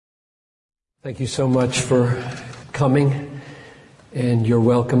Thank you so much for coming, and you're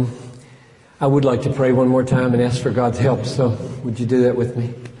welcome. I would like to pray one more time and ask for God's help, so would you do that with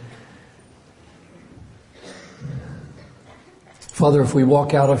me? Father, if we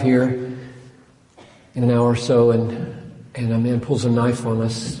walk out of here in an hour or so and a man pulls a knife on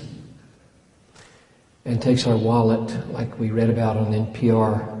us and takes our wallet like we read about on the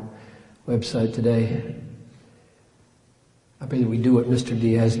NPR website today, I pray that we do what Mr.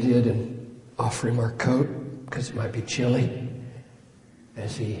 Diaz did and offer him our coat because it might be chilly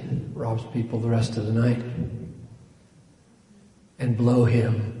as he robs people the rest of the night, and blow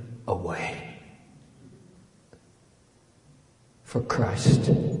him away for Christ.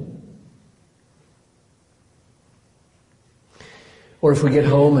 Or if we get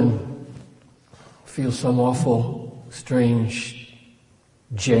home and feel some awful, strange,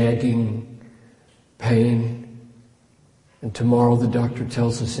 jagging pain, and tomorrow the doctor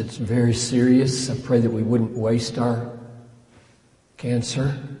tells us it's very serious, I pray that we wouldn't waste our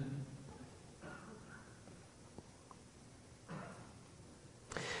cancer.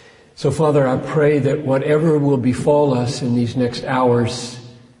 So, Father, I pray that whatever will befall us in these next hours,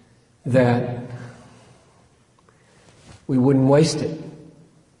 that we wouldn't waste it.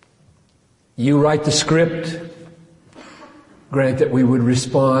 You write the script. Grant that we would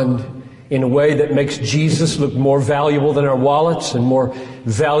respond in a way that makes Jesus look more valuable than our wallets and more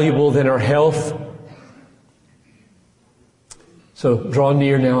valuable than our health. So draw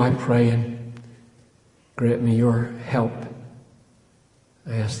near now, I pray, and grant me your help.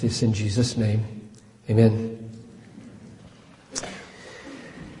 I ask this in Jesus' name. Amen.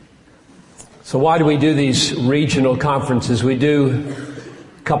 So why do we do these regional conferences? We do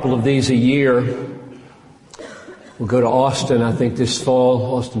a couple of these a year. We'll go to Austin, I think, this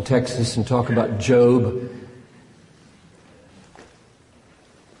fall, Austin, Texas, and talk about Job.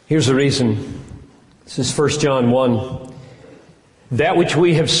 Here's the reason. This is 1 John 1. That which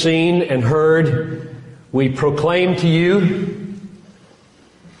we have seen and heard, we proclaim to you,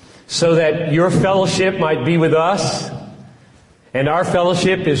 so that your fellowship might be with us, and our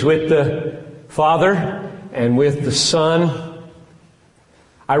fellowship is with the Father and with the Son.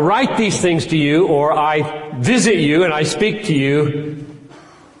 I write these things to you, or I visit you and I speak to you,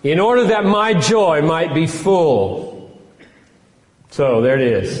 in order that my joy might be full. So there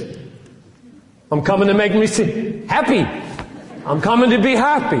it is. I'm coming to make me happy. I'm coming to be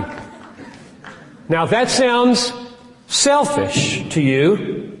happy. Now, if that sounds selfish to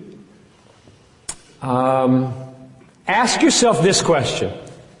you, ask yourself this question.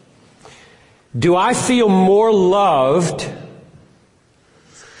 Do I feel more loved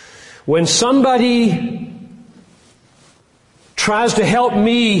when somebody tries to help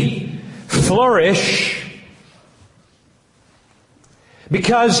me flourish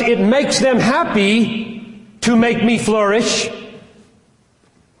because it makes them happy to make me flourish?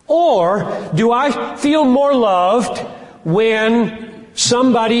 Or do I feel more loved when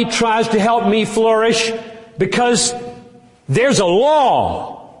somebody tries to help me flourish because there's a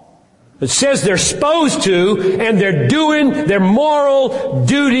law that says they're supposed to, and they're doing their moral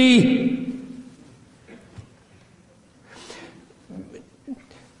duty?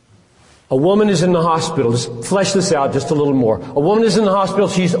 A woman is in the hospital. Just flesh this out just a little more. A woman is in the hospital.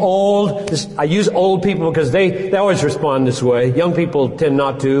 She's old. I use old people because they always respond this way. Young people tend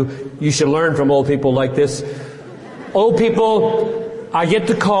not to. You should learn from old people like this. Old people, I get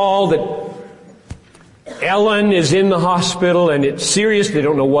the call that Ellen is in the hospital and it's serious. They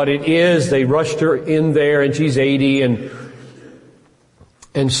don't know what it is. They rushed her in there and she's 80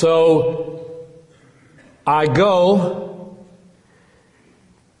 and so I go,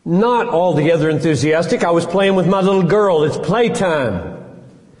 not altogether enthusiastic. I was playing with my little girl. It's playtime.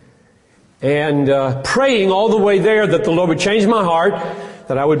 And praying all the way there that the Lord would change my heart,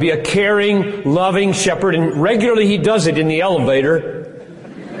 that I would be a caring, loving shepherd. And regularly He does it in the elevator.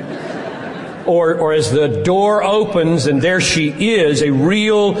 Or as the door opens and there she is, a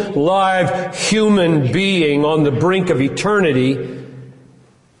real, live human being on the brink of eternity.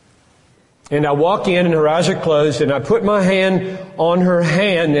 And I walk in and her eyes are closed and I put my hand on her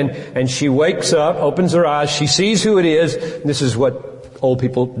hand and she wakes up, opens her eyes, she sees who it is. This is what old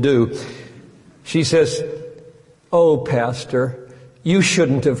people do. She says, "Oh, Pastor, you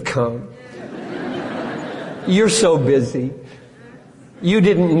shouldn't have come. You're so busy. You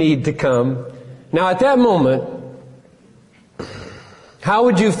didn't need to come." Now at that moment, how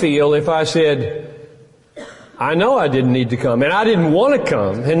would you feel if I said, "I know I didn't need to come, and I didn't want to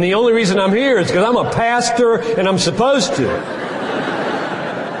come, and the only reason I'm here is because I'm a pastor and I'm supposed to"?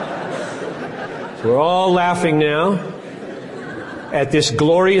 So we're all laughing now. at this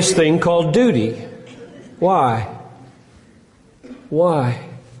glorious thing called duty. Why? Why?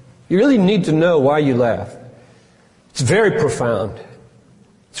 You really need to know why you laugh. It's very profound.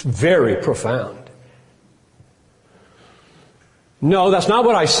 It's very profound. No, that's not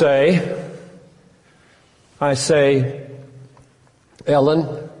what I say. I say,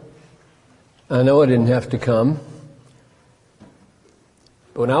 Ellen, I know I didn't have to come.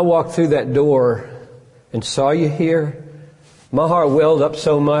 But when I walked through that door and saw you here, my heart welled up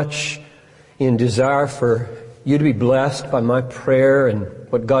so much in desire for you to be blessed by my prayer and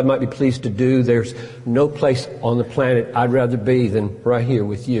what God might be pleased to do. There's no place on the planet I'd rather be than right here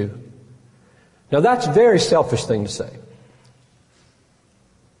with you. Now that's a very selfish thing to say.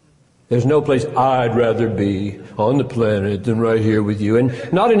 There's no place I'd rather be on the planet than right here with you.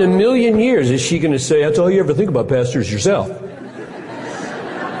 And not in a million years is she going to say, that's all you ever think about, Pastor, is yourself.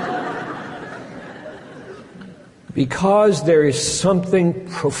 Because there is something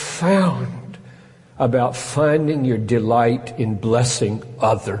profound about finding your delight in blessing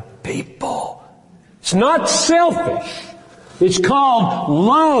other people. It's not selfish. It's called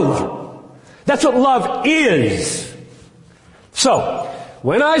love. That's what love is. So,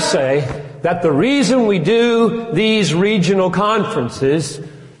 when I say that the reason we do these regional conferences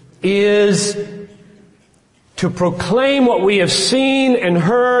is to proclaim what we have seen and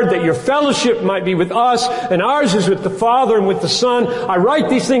heard, that your fellowship might be with us and ours is with the Father and with the Son. I write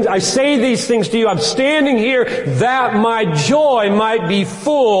these things, I say these things to you. I'm standing here that my joy might be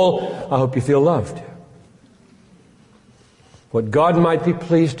full. I hope you feel loved. What God might be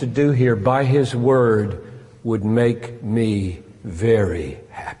pleased to do here by His Word would make me very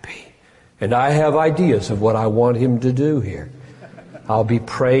happy. And I have ideas of what I want Him to do here. I'll be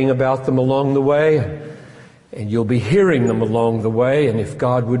praying about them along the way, and you'll be hearing them along the way. And if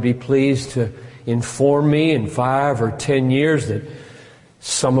God would be pleased to inform me in 5 or 10 years that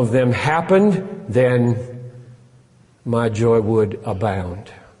some of them happened, then my joy would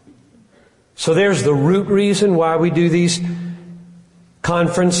abound. So there's the root reason why we do these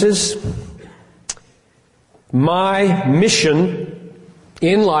conferences. My mission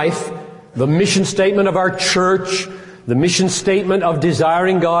in life, the mission statement of our church, the mission statement of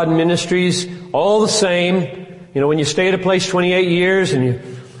Desiring God Ministries, all the same. You know, when you stay at a place 28 years and you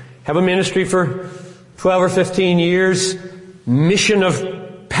have a ministry for 12 or 15 years, mission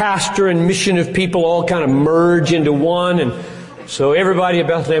of pastor and mission of people all kind of merge into one. And so everybody at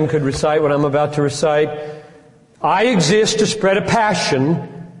Bethlehem could recite what I'm about to recite. I exist to spread a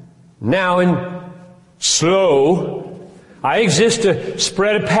passion now in slow. I exist to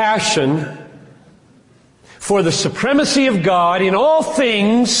spread a passion for the supremacy of God in all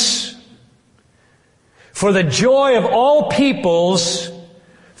things, for the joy of all peoples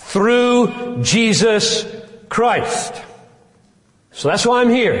through Jesus Christ. So that's why I'm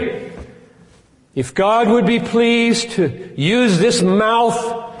here. If God would be pleased to use this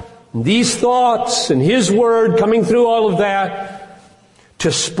mouth, these thoughts, and His Word coming through all of that,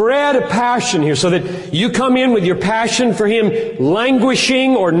 to spread a passion here so that you come in with your passion for Him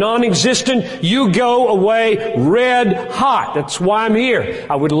languishing or non-existent, you go away red hot. That's why I'm here.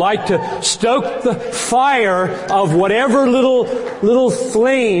 I would like to stoke the fire of whatever little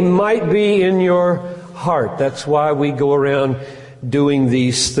flame might be in your heart. That's why we go around doing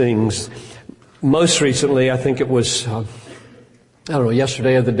these things. Most recently, I think it was,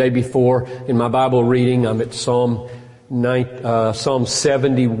 yesterday or the day before, in my Bible reading, I'm at Psalm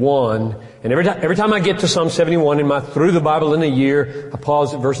 71, and every time I get to Psalm 71 through the Bible in a year, I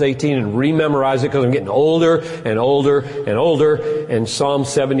pause at verse 18 and rememorize it because I'm getting older and older and older. And Psalm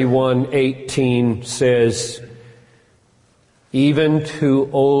 71:18 says, "Even to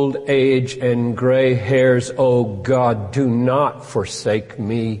old age and gray hairs, O God, do not forsake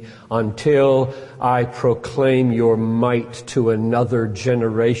me until I proclaim your might to another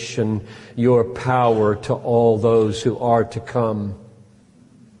generation, your power to all those who are to come."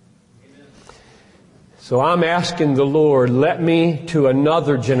 So I'm asking the Lord, let me to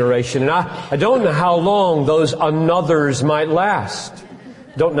another generation. And I don't know how long those anothers might last.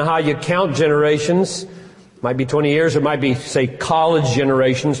 Don't know how you count generations. Might be 20 years, or might be, say, college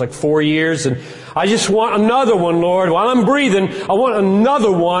generations, like 4 years. And I just want another one, Lord. While I'm breathing, I want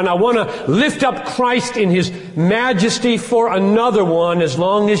another one. I want to lift up Christ in His majesty for another one as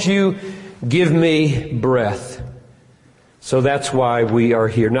long as you give me breath. So that's why we are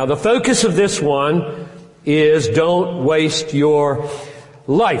here. Now, the focus of this one is don't waste your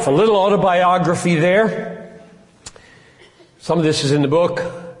life. A little autobiography there. Some of this is in the book.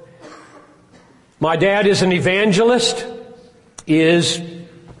 My dad is an evangelist, is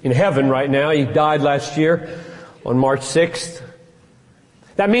in heaven right now. He died last year on March 6th.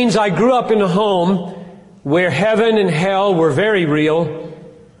 That means I grew up in a home where heaven and hell were very real.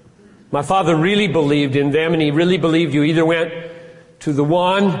 My father really believed in them, and he really believed you either went to the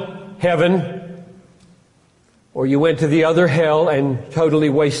one, heaven, or you went to the other, hell, and totally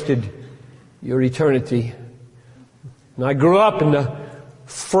wasted your eternity. And I grew up in the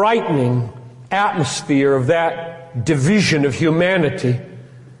frightening atmosphere of that division of humanity.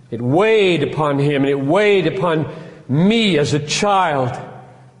 It weighed upon him, and it weighed upon me as a child.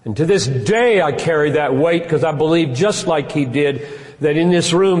 And to this day I carry that weight because I believe, just like he did, that in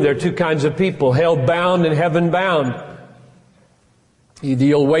this room there are two kinds of people, hell bound and heaven bound. Either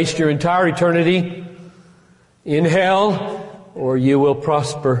you'll waste your entire eternity in hell, or you will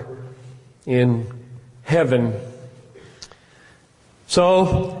prosper in heaven.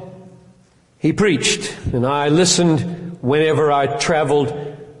 So he preached, and I listened whenever I traveled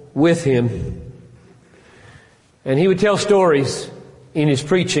with him. And he would tell stories in his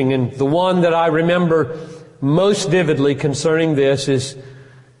preaching, and the one that I remember most vividly concerning this is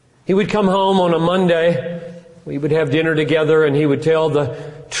he would come home on a Monday. We would have dinner together, and he would tell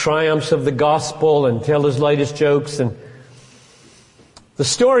the triumphs of the gospel and tell his latest jokes. And the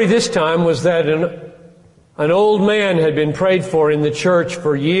story this time was that an old man had been prayed for in the church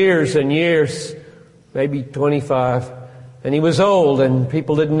for years and years, maybe 25. And he was old, and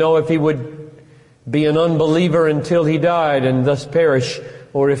people didn't know if he would be an unbeliever until he died and thus perish,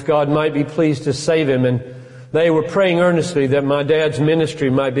 or if God might be pleased to save him. And they were praying earnestly that my dad's ministry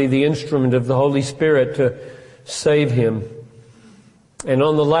might be the instrument of the Holy Spirit to save him. And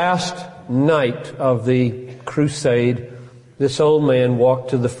on the last night of the crusade, this old man walked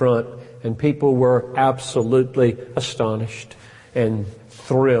to the front, and people were absolutely astonished and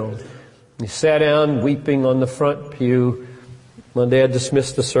thrilled. He sat down weeping on the front pew. My dad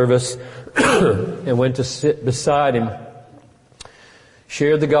dismissed the service and went to sit beside him,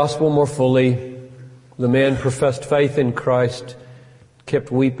 shared the gospel more fully. The man professed faith in Christ,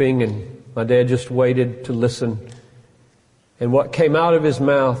 kept weeping, and my dad just waited to listen. And what came out of his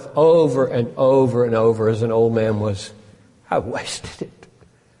mouth over and over and over as an old man was, I wasted it.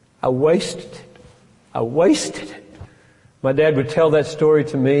 I wasted it. I wasted it. My dad would tell that story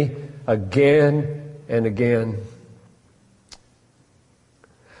to me again and again.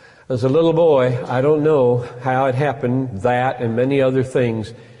 As a little boy, I don't know how it happened, that and many other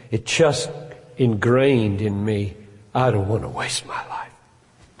things. It just ingrained in me, I don't want to waste my life.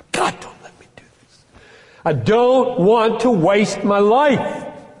 God, don't let me do this. I don't want to waste my life.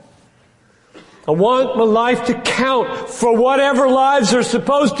 I want my life to count for whatever lives are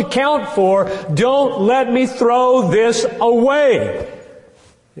supposed to count for. Don't let me throw this away.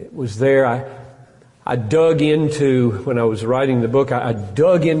 It was there. I dug into, when I was writing the book, I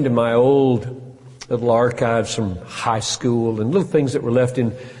dug into my old little archives from high school and little things that were left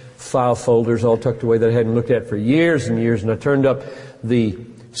in file folders all tucked away that I hadn't looked at for years and years. And I turned up the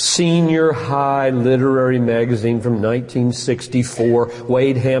Senior High Literary Magazine from 1964,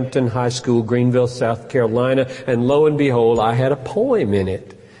 Wade Hampton High School, Greenville, South Carolina. And lo and behold, I had a poem in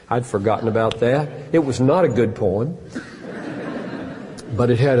it. I'd forgotten about that. It was not a good poem, but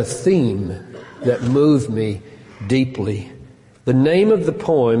it had a theme that moved me deeply. The name of the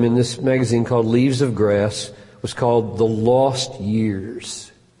poem in this magazine, called Leaves of Grass, was called The Lost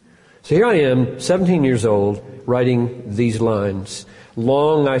Years. So here I am, 17 years old, writing these lines.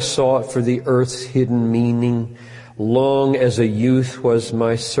 Long I sought for the earth's hidden meaning. Long as a youth was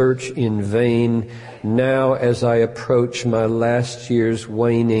my search in vain. Now as I approach my last year's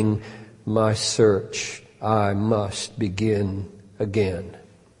waning, my search I must begin again.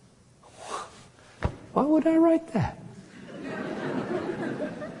 Why would I write that?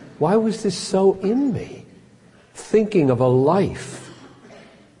 Why was this so in me? Thinking of a life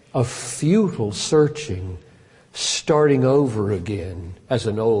of futile searching, starting over again as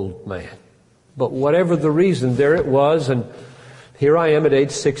an old man. But whatever the reason, there it was, and here I am at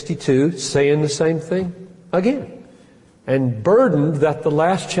age 62 saying the same thing again. And burdened that the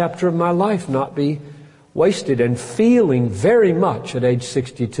last chapter of my life not be wasted, and feeling very much at age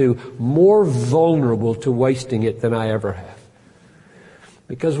 62 more vulnerable to wasting it than I ever have.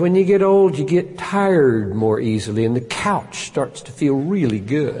 Because when you get old, you get tired more easily, and the couch starts to feel really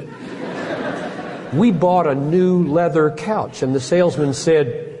good. We bought a new leather couch, and the salesman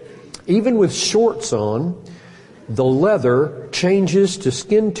said, even with shorts on, the leather changes to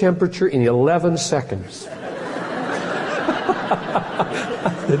skin temperature in 11 seconds.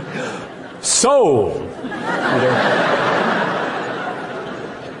 Sold!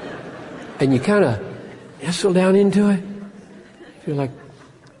 And you kind of nestle down into it. You're like,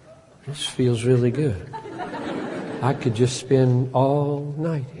 this feels really good. I could just spend all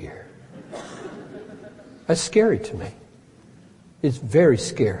night here. That's scary to me. It's very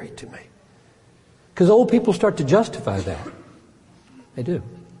scary to me. Because old people start to justify that. They do.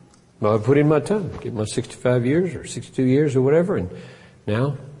 Well, I've put in my time, get my 65 years or 62 years or whatever, and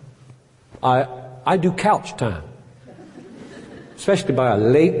now I do couch time. Especially by a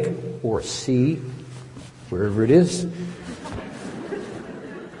lake or a sea, wherever it is.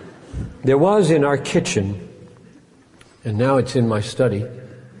 There was in our kitchen, and now it's in my study,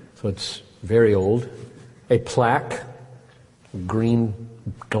 so it's very old, a plaque, green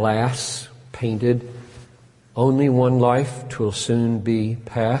glass, painted, "Only one life 'twill soon be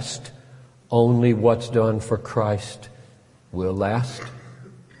past, only what's done for Christ will last."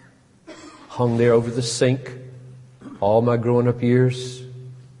 Hung there over the sink all my growing up years.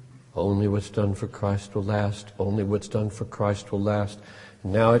 Only what's done for Christ will last, only what's done for Christ will last.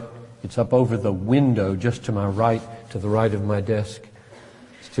 Now it's up over the window just to my right, to the right of my desk,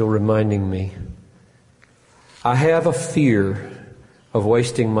 still reminding me. I have a fear of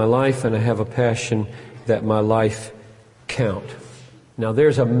wasting my life, and I have a passion that my life count. Now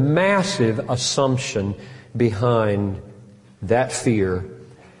there's a massive assumption behind that fear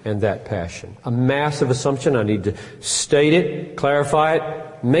and that passion. A massive assumption. I need to state it, clarify it,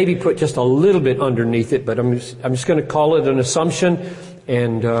 maybe put just a little bit underneath it, but I'm just going to call it an assumption,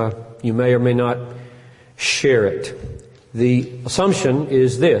 and you may or may not share it. The assumption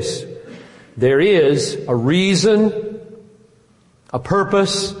is this: there is a reason, a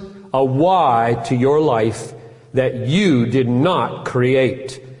purpose, a why to your life that you did not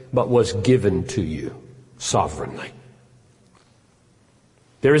create, but was given to you sovereignly.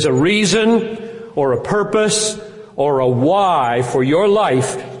 There is a reason or a purpose or a why for your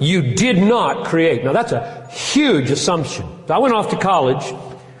life you did not create. Now that's a huge assumption. I went off to college,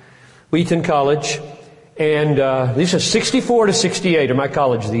 Wheaton College, and these are 64 to 68 are my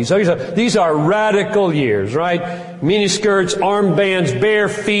college. These are radical years, right? Miniskirts, armbands, bare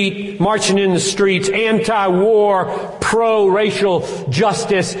feet, marching in the streets, anti-war, pro-racial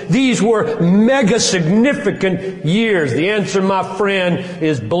justice. These were mega significant years. The answer, my friend,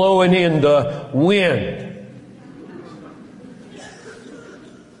 is blowing in the wind.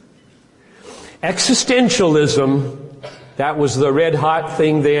 Existentialism, that was the red hot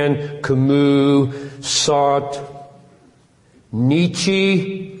thing then. Camus, Sartre,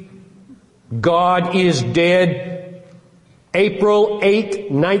 Nietzsche, God is Dead. April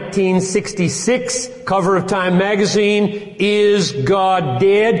 8, 1966, cover of Time magazine, Is God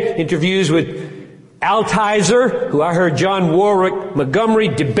Dead? Interviews with Altizer, who I heard John Warwick Montgomery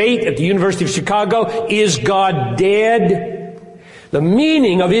debate at the University of Chicago. Is God dead? The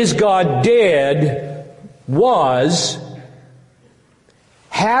meaning of Is God Dead was,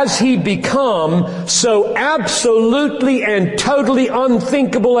 has He become so absolutely and totally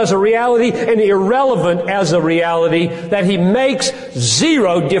unthinkable as a reality and irrelevant as a reality that He makes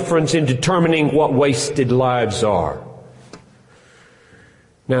zero difference in determining what wasted lives are?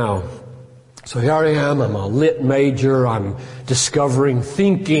 Now, so here I am, I'm a lit major, I'm discovering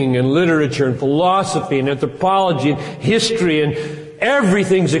thinking and literature and philosophy and anthropology and history, and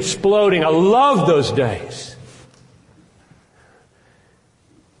everything's exploding. I love those days.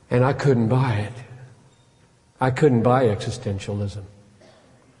 And I couldn't buy it. I couldn't buy existentialism.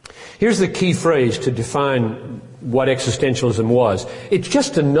 Here's the key phrase to define what existentialism was. It's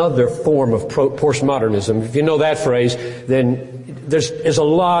just another form of postmodernism. If you know that phrase, then there's a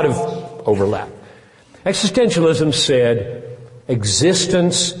lot of overlap. Existentialism said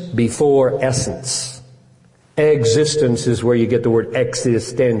existence before essence. Existence is where you get the word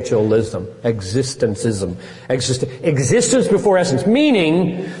existentialism. Existenceism. Existence before essence.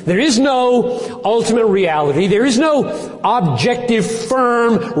 Meaning, there is no ultimate reality. There is no objective,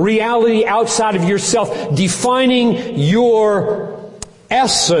 firm reality outside of yourself defining your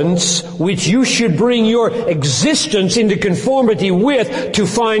essence, which you should bring your existence into conformity with to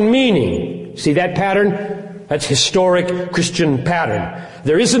find meaning. See that pattern? That's historic Christian pattern.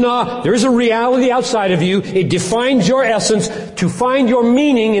 There is a reality outside of you. It defines your essence. To find your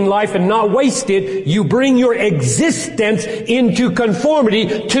meaning in life and not waste it, you bring your existence into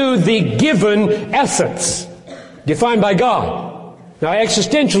conformity to the given essence, defined by God. Now,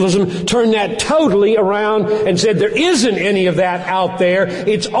 existentialism turned that totally around and said there isn't any of that out there.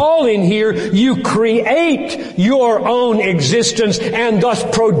 It's all in here. You create your own existence and thus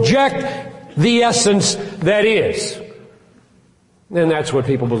project the essence that is. And that's what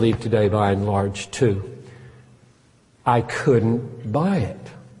people believe today by and large too. I couldn't buy it.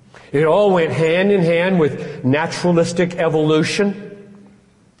 It all went hand in hand with naturalistic evolution.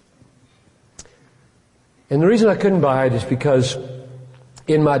 And the reason I couldn't buy it is because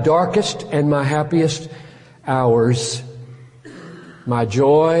in my darkest and my happiest hours, my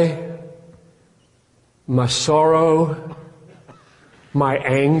joy, my sorrow, my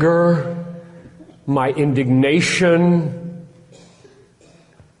anger, my indignation,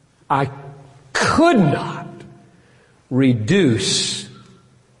 I could not reduce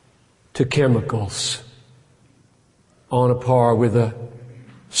to chemicals on a par with a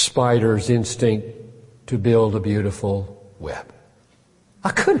spider's instinct to build a beautiful web. I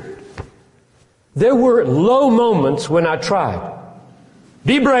couldn't. There were low moments when I tried.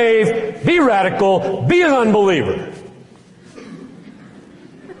 Be brave, be radical, be an unbeliever.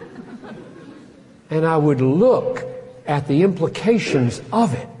 And I would look at the implications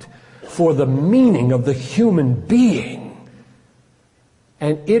of it for the meaning of the human being.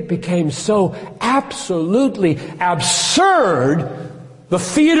 And it became so absolutely absurd. The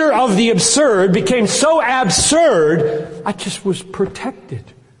theater of the absurd became so absurd, I just was protected.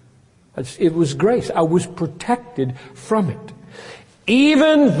 It was grace. I was protected from it.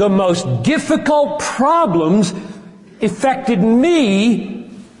 Even the most difficult problems affected me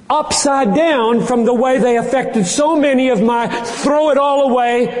upside down from the way they affected so many of my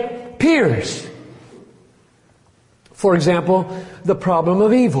throw-it-all-away peers. For example, the problem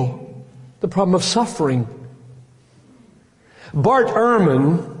of evil, the problem of suffering. Bart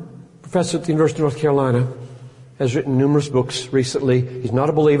Ehrman, professor at the University of North Carolina, has written numerous books recently. He's not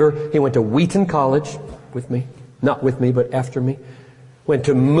a believer. He went to Wheaton College with me. Not with me, but after me. Went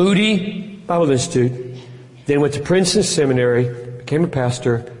to Moody Bible Institute. Then went to Princeton Seminary, became a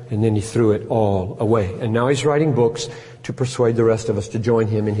pastor, and then he threw it all away. And now he's writing books to persuade the rest of us to join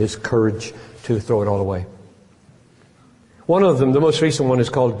him in his courage to throw it all away. One of them, the most recent one, is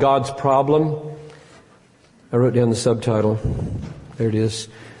called God's Problem. I wrote down the subtitle. There it is.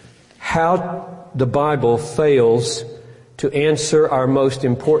 How the Bible fails to answer our most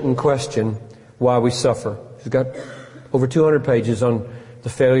important question, why we suffer. He's got over 200 pages on the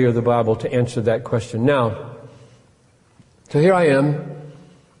failure of the Bible to answer that question. Now, so here I am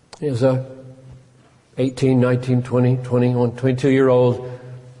as a 18, 19, 20, 21, 22-year-old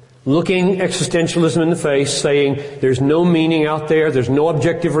looking existentialism in the face, saying there's no meaning out there, there's no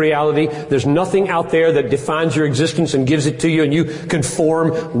objective reality, there's nothing out there that defines your existence and gives it to you and you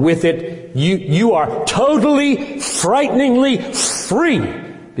conform with it. You are totally, frighteningly free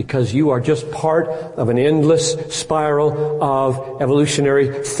because you are just part of an endless spiral of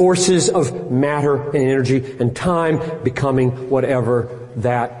evolutionary forces of matter and energy and time becoming whatever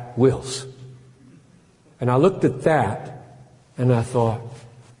that wills. And I looked at that and I thought,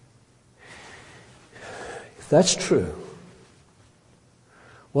 if that's true,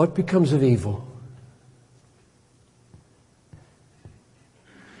 what becomes of evil?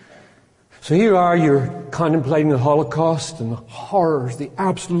 So here are you contemplating the Holocaust and the horrors, the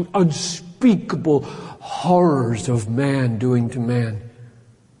absolute unspeakable horrors of man doing to man.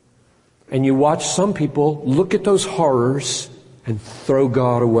 And you watch some people look at those horrors and throw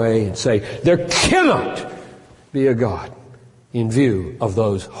God away and say, there cannot be a God in view of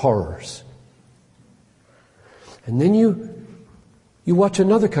those horrors. And then you watch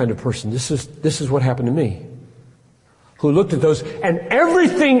another kind of person. This is what happened to me. Who looked at those and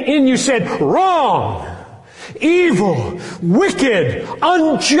everything in you said, wrong, evil, wicked,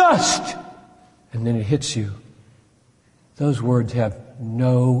 unjust. And then it hits you. Those words have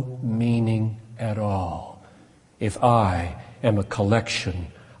no meaning at all if I am a collection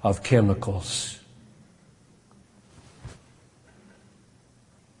of chemicals.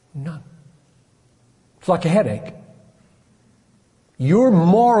 None. It's like a headache. Your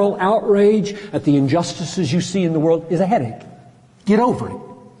moral outrage at the injustices you see in the world is a headache. Get over it.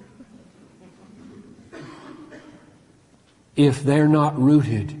 If they're not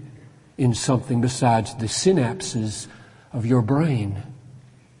rooted in something besides the synapses of your brain.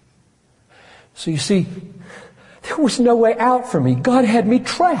 So you see, there was no way out for me. God had me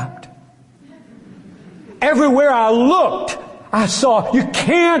trapped. Everywhere I looked, I saw, you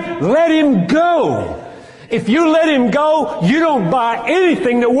can't let him go. If you let him go, you don't buy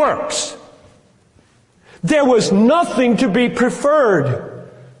anything that works. There was nothing to be preferred.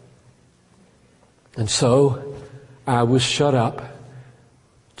 And so I was shut up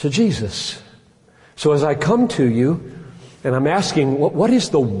to Jesus. So as I come to you and I'm asking, what is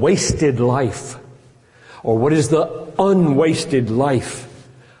the wasted life? Or what is the unwasted life?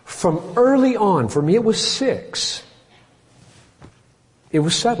 From early on, for me it was 6. It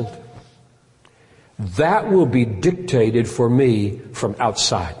was settled. That will be dictated for me from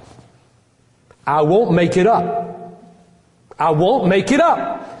outside. I won't make it up. I won't make it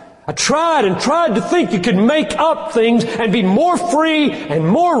up. I tried to think you could make up things and be more free and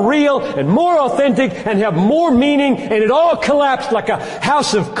more real and more authentic and have more meaning, and it all collapsed like a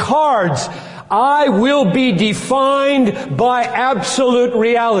house of cards. I will be defined by absolute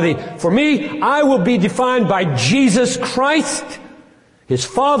reality. For me, I will be defined by Jesus Christ, His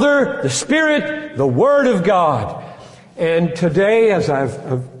Father, the Spirit, the Word of God. And today, as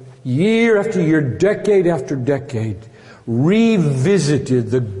I've year after year, decade after decade,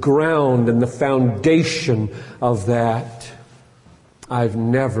 revisited the ground and the foundation of that, I've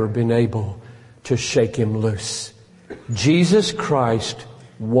never been able to shake Him loose. Jesus Christ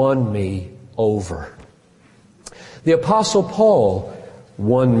won me over. The Apostle Paul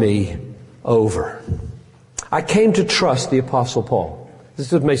won me over. I came to trust the Apostle Paul.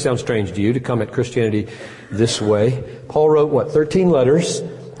 This may sound strange to you to come at Christianity this way. Paul wrote, 13 letters.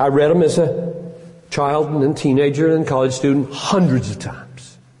 I read them as a child and then teenager and college student hundreds of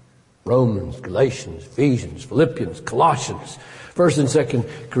times. Romans, Galatians, Ephesians, Philippians, Colossians, 1st and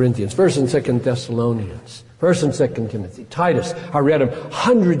 2nd Corinthians, 1st and 2nd Thessalonians, 1st and 2nd Timothy, Titus. I read them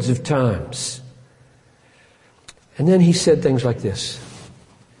hundreds of times. And then he said things like this.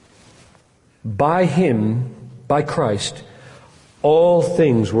 By Him, by Christ, all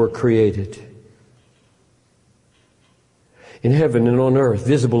things were created. In heaven and on earth,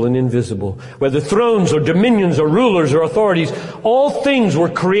 visible and invisible, whether thrones or dominions or rulers or authorities, all things were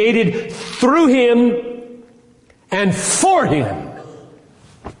created through Him and for Him.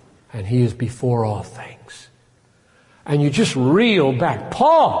 And He is before all things. And you just reel back.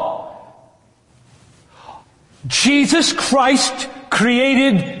 Paul, Jesus Christ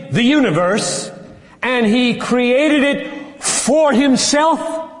created the universe, and He created it for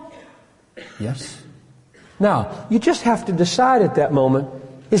Himself. Yes. Now, you just have to decide at that moment,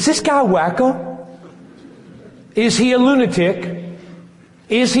 is this guy wacko? Is he a lunatic?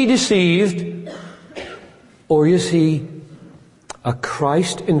 Is he deceived? Or is he a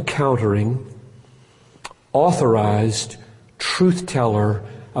Christ-encountering, authorized truth teller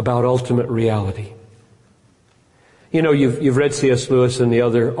about ultimate reality? You know, you've read C.S. Lewis and the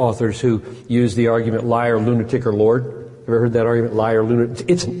other authors who use the argument liar, lunatic, or Lord. Ever heard that argument, liar, lunatic?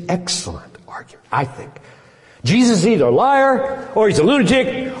 It's an excellent argument, I think. Jesus is either a liar, or He's a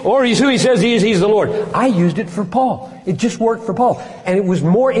lunatic, or He's who He says He is, He's the Lord. I used it for Paul. It just worked for Paul. And it was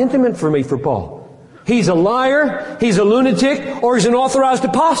more intimate for me for Paul. He's a liar, He's a lunatic, or He's an authorized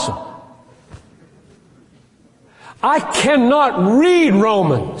apostle. I cannot read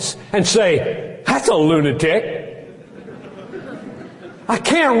Romans and say, that's a lunatic. I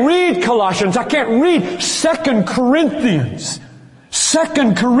can't read Colossians. I can't read 2 Corinthians.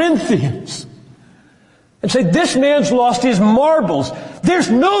 2 Corinthians. And say, this man's lost his marbles.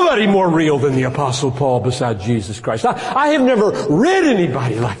 There's nobody more real than the Apostle Paul besides Jesus Christ. I have never read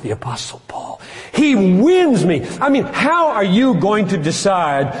anybody like the Apostle Paul. He wins me. I mean, how are you going to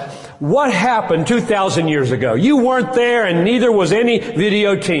decide what happened 2,000 years ago? You weren't there, and neither was any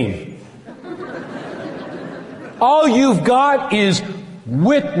video team. All you've got is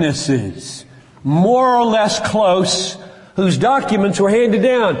witnesses, more or less close, whose documents were handed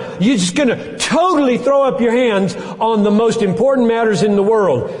down. You're just going to totally throw up your hands on the most important matters in the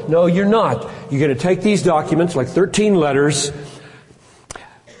world. No, you're not. You're going to take these documents, like 13 letters,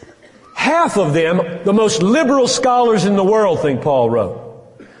 half of them, the most liberal scholars in the world think Paul wrote.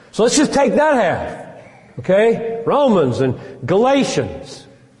 So let's just take that half. Okay? Romans and Galatians.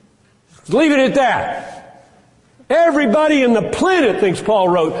 Leave it at that. Everybody in the planet thinks Paul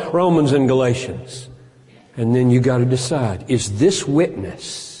wrote Romans and Galatians. And then you got to decide, is this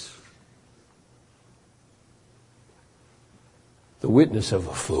witness the witness of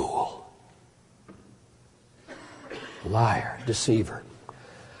a fool? Liar, deceiver.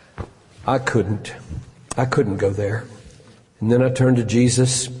 I couldn't go there. And then I turned to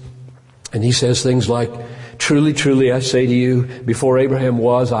Jesus, and He says things like, truly, truly, I say to you, before Abraham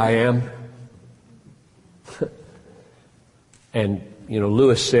was, I am. And,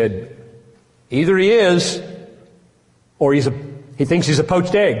 Lewis said, either he is, or he thinks he's a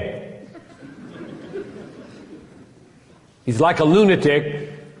poached egg. He's like a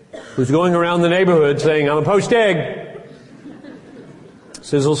lunatic who's going around the neighborhood saying, I'm a poached egg.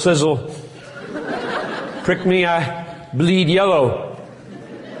 Sizzle, sizzle. Prick me, I bleed yellow.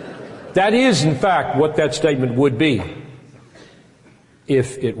 That is, in fact, what that statement would be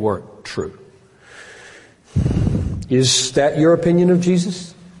if it weren't true. Is that your opinion of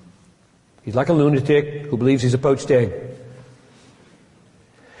Jesus? He's like a lunatic who believes he's a poached egg.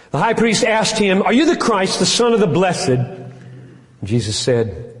 The high priest asked Him, are you the Christ, the Son of the Blessed? And Jesus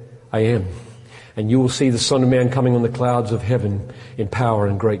said, I am. and you will see the Son of Man coming on the clouds of heaven in power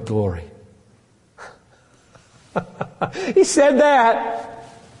and great glory. He said that.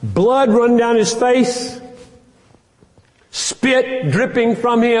 Blood running down his face, spit dripping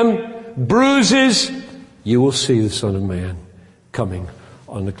from him, bruises. You will see the Son of Man coming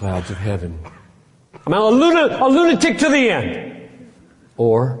on the clouds of heaven. I'm a lunatic to the end.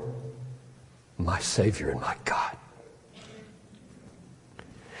 Or my Savior and my God.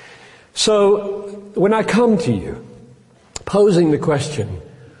 So, when I come to you, posing the question,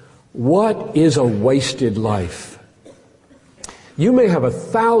 what is a wasted life? You may have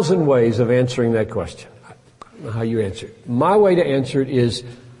 1,000 ways of answering that question. I don't know how you answer it. My way to answer it is,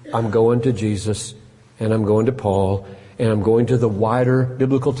 I'm going to Jesus, and I'm going to Paul, and I'm going to the wider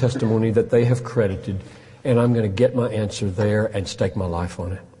biblical testimony that they have credited, and I'm going to get my answer there and stake my life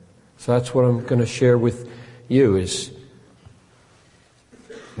on it. So that's what I'm going to share with you is,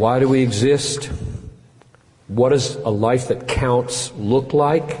 why do we exist? What does a life that counts look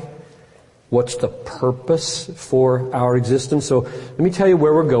like? What's the purpose for our existence? So let me tell you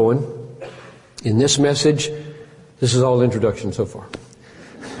where we're going. In this message, this is all introduction so far.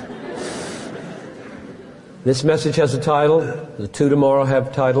 This message has a title. The two tomorrow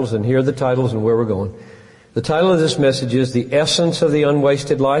have titles, and here are the titles and where we're going. The title of this message is The Essence of the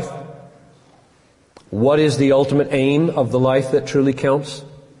Unwasted Life. What is the ultimate aim of the life that truly counts?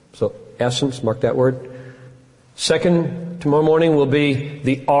 So, essence, mark that word. Second, tomorrow morning will be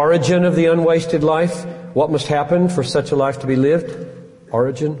the origin of the unwasted life. What must happen for such a life to be lived?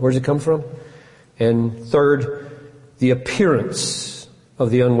 Origin, where does it come from? And third, the appearance of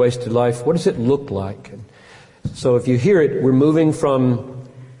the unwasted life. What does it look like? So if you hear it, we're moving from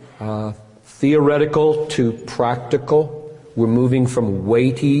theoretical to practical. We're moving from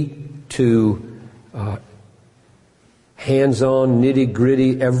weighty to hands-on,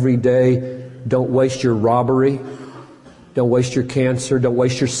 nitty-gritty, everyday. Don't waste your robbery. Don't waste your cancer. Don't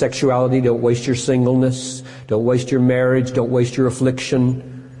waste your sexuality. Don't waste your singleness. Don't waste your marriage. Don't waste your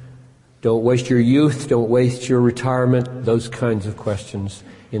affliction. Don't waste your youth. Don't waste your retirement. Those kinds of questions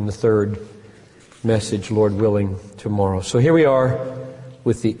in the third message, Lord willing, tomorrow. So here we are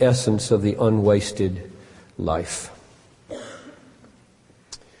with the essence of the unwasted life.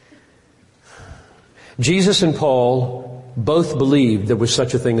 Jesus and Paul both believed there was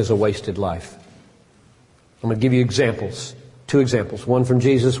such a thing as a wasted life. I'm going to give you examples. Two examples. One from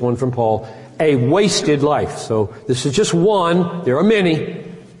Jesus, one from Paul. A wasted life. So this is just one. There are many.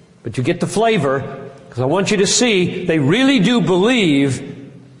 But you get the flavor, because I want you to see they really do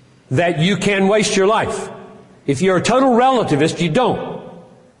believe that you can waste your life. If you're a total relativist, you don't.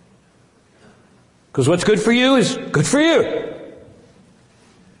 Because what's good for you is good for you.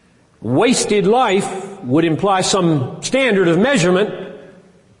 Wasted life would imply some standard of measurement.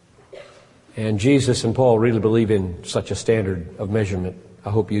 And Jesus and Paul really believe in such a standard of measurement. I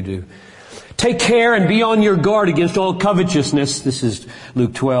hope you do. Take care and be on your guard against all covetousness. This is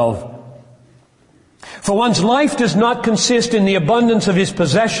Luke 12. For one's life does not consist in the abundance of his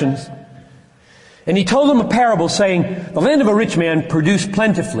possessions. And he told them a parable saying, the land of a rich man produced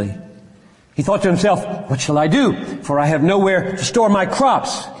plentifully. He thought to himself, what shall I do? For I have nowhere to store my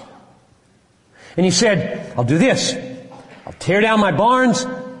crops. And he said, I'll do this. I'll tear down my barns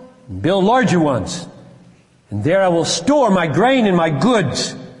and build larger ones. And there I will store my grain and my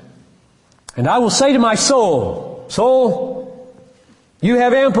goods. And I will say to my soul, soul, you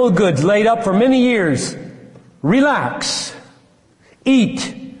have ample goods laid up for many years. Relax.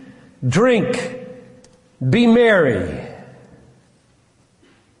 Eat. Drink. Be merry.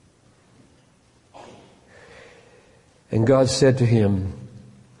 And God said to him,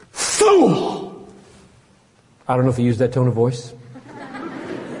 fool! I don't know if he used that tone of voice.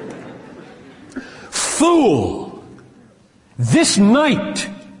 Fool! This night,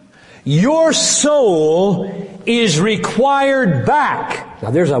 your soul is required back.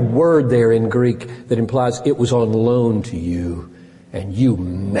 Now there's a word there in Greek that implies it was on loan to you and you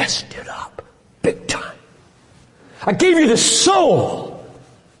messed it up big time. I gave you the soul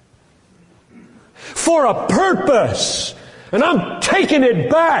for a purpose and I'm taking it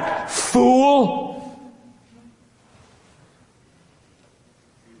back, fool.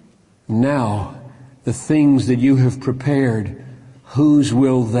 Now, the things that you have prepared, whose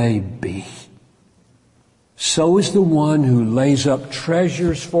will they be? So is the one who lays up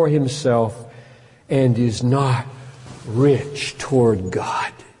treasures for himself and is not rich toward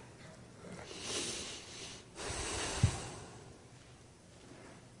God.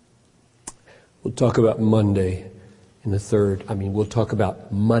 We'll talk about Monday in the third. We'll talk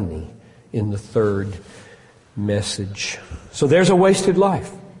about money in the third message. So there's a wasted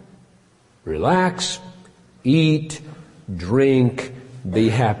life. Relax, eat, drink, be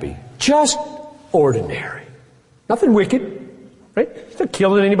happy. Just ordinary. Nothing wicked, right? He's not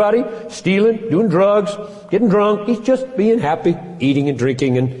killing anybody, stealing, doing drugs, getting drunk. He's just being happy, eating and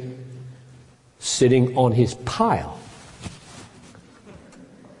drinking and sitting on his pile.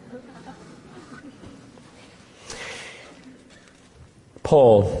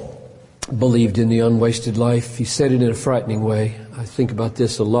 Paul believed in the unwasted life. He said it in a frightening way. I think about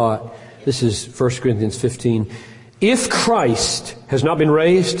this a lot. This is 1 Corinthians 15. If Christ has not been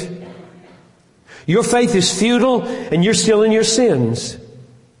raised, your faith is futile and you're still in your sins.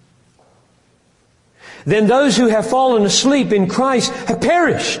 Then those who have fallen asleep in Christ have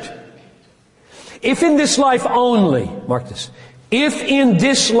perished. If in this life only, mark this, if in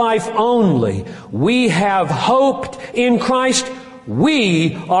this life only we have hoped in Christ,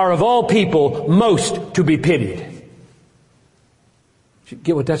 we are of all people most to be pitied. Did you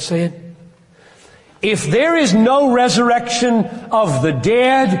get what that's saying? If there is no resurrection of the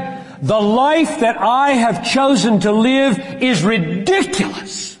dead, the life that I have chosen to live is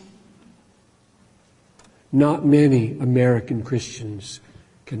ridiculous. Not many American Christians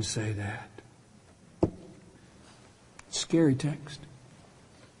can say that. Scary text.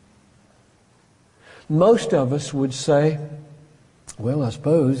 Most of us would say, well, I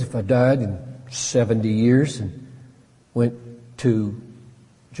suppose if I died in 70 years and went to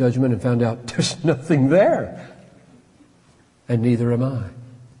judgment and found out there's nothing there, and neither am I.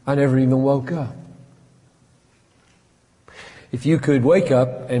 I never even woke up. If you could wake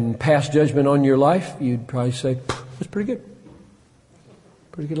up and pass judgment on your life, you'd probably say, that's pretty good.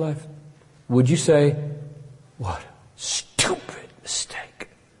 Pretty good life. Would you say, what a stupid mistake?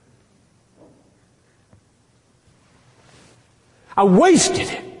 I wasted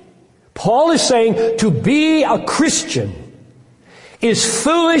it. Paul is saying to be a Christian is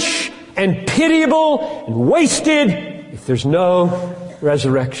foolish and pitiable and wasted if there's no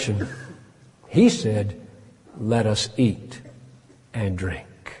resurrection. He said, let us eat and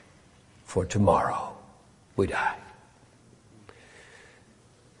drink, for tomorrow we die.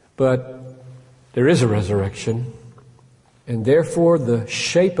 But there is a resurrection, and therefore the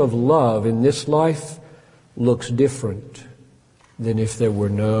shape of love in this life looks different than if there were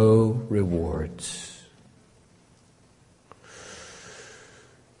no rewards.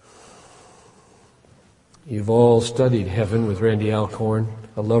 You've all studied Heaven with Randy Alcorn.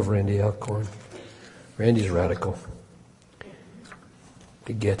 I love Randy Alcorn. Randy's radical.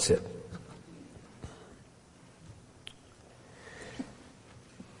 He gets it.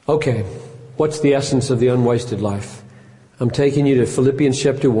 Okay, what's the essence of the unwasted life? I'm taking you to Philippians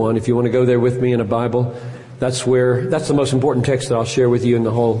chapter 1. If you want to go there with me in a Bible, that's the most important text that I'll share with you in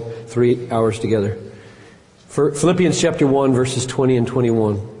the whole 3 hours together. For Philippians chapter 1, verses 20 and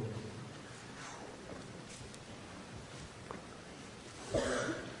 21.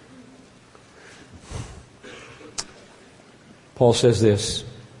 Paul says this.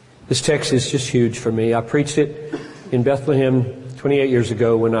 This text is just huge for me. I preached it in Bethlehem 28 years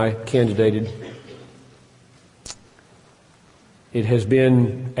ago when I candidated. It has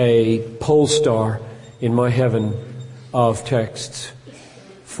been a pole star in my heaven of texts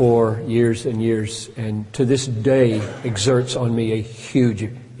for years and years, and to this day exerts on me a huge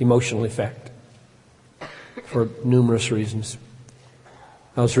emotional effect for numerous reasons.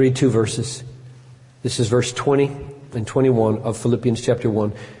 I'll just read 2 verses. This is verse 20 and 21 of Philippians chapter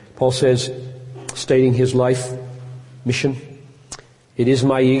 1. Paul says, stating his life mission, "It is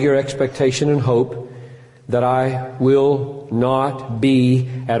my eager expectation and hope that I will not be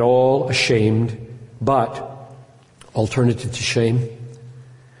at all ashamed, but, alternative to shame,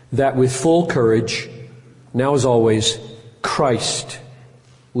 that with full courage, now as always, Christ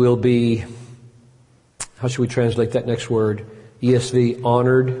will be," how should we translate that next word? ESV,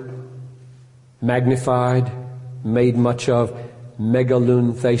 honored, magnified, made much of,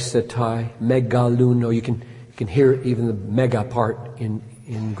 megalun thesetai, megalun, or you can hear even the mega part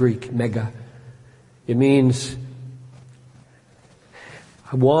in Greek, mega. It means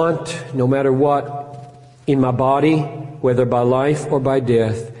I want, no matter what, in my body, whether by life or by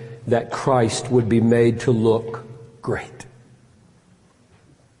death, that Christ would be made to look great.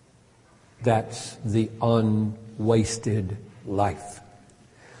 That's the unwasted life.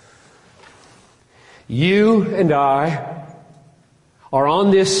 You and I are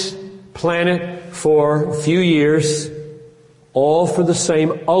on this planet for a few years, all for the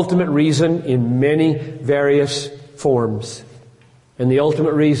same ultimate reason in many various forms. And the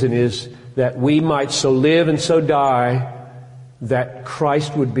ultimate reason is that we might so live and so die that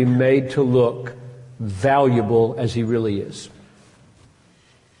Christ would be made to look valuable as He really is.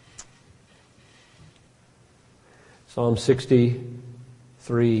 Psalm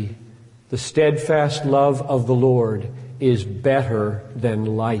 63, the steadfast love of the Lord is better than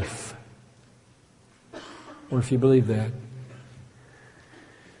life. I wonder if you believe that.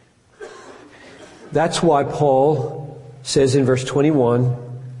 That's why Paul says in verse 21,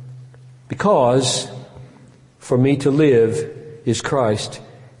 because for me to live is Christ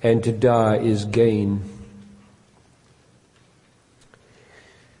and to die is gain.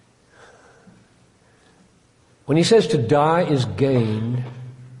 When he says to die is gain,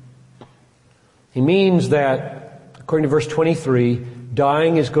 he means that, according to verse 23,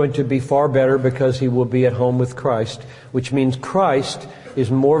 dying is going to be far better because he will be at home with Christ, which means Christ is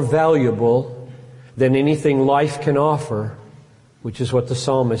more valuable than anything life can offer, which is what the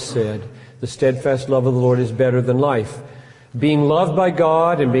psalmist said. The steadfast love of the Lord is better than life. Being loved by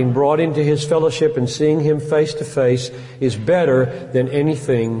God and being brought into His fellowship and seeing Him face to face is better than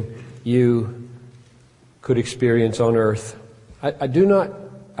anything you could experience on earth. I do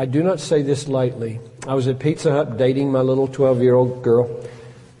not say this lightly. I was at Pizza Hut dating my little 12-year-old girl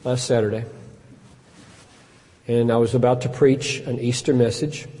last Saturday. And I was about to preach an Easter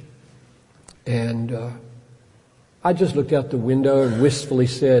message. And I just looked out the window and wistfully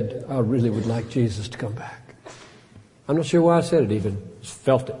said, I really would like Jesus to come back. I'm not sure why I said it even. Just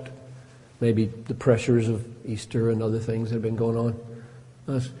felt it. Maybe the pressures of Easter and other things that have been going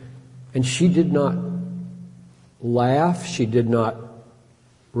on. And she did not laugh. She did not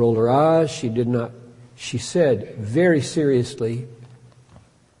roll her eyes. She said very seriously,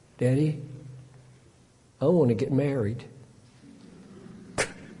 Daddy, I want to get married.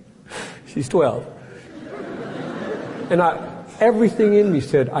 She's 12. And everything in me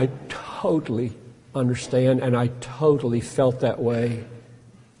said, I totally understand, and I totally felt that way.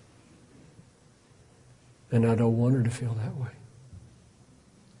 And I don't want her to feel that way.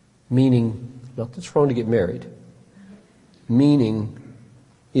 Meaning, not that it's wrong to get married. Meaning,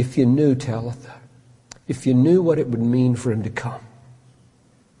 if you knew Talitha, if you knew what it would mean for him to come,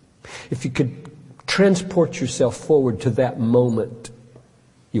 if you could transport yourself forward to that moment,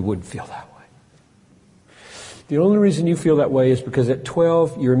 you wouldn't feel that way. The only reason you feel that way is because at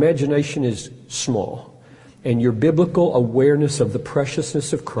 12, your imagination is small and your biblical awareness of the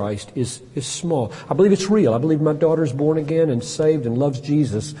preciousness of Christ is small. I believe it's real. I believe my daughter's born again and saved and loves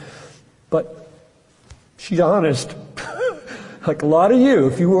Jesus. But she's honest. Like a lot of you,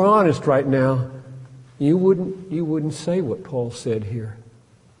 if you were honest right now, you wouldn't say what Paul said here.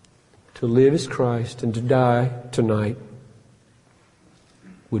 To live is Christ and to die tonight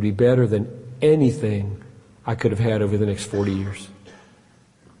would be better than anything I could have had over the next 40 years.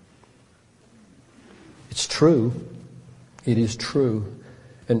 It's true. It is true.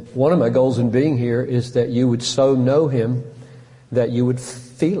 And one of my goals in being here is that you would so know Him that you would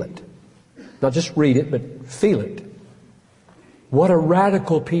feel it. Not just read it, but feel it. What a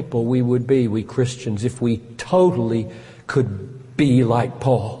radical people we would be, we Christians, if we totally could be like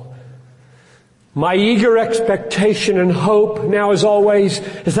Paul. My eager expectation and hope now as always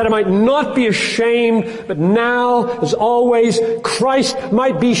is that I might not be ashamed, but now as always Christ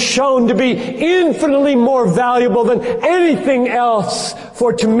might be shown to be infinitely more valuable than anything else.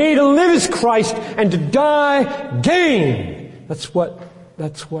 For to me to live is Christ and to die gain. That's what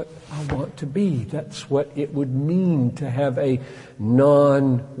I want to be. That's what it would mean to have a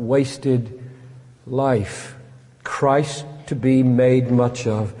non-wasted life. Christ to be made much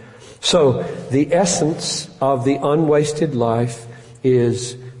of. So, the essence of the unwasted life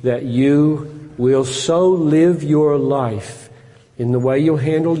is that you will so live your life in the way you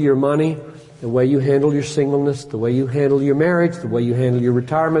handle your money, the way you handle your singleness, the way you handle your marriage, the way you handle your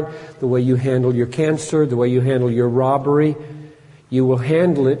retirement, the way you handle your cancer, the way you handle your robbery. You will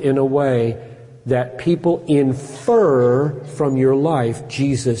handle it in a way that people infer from your life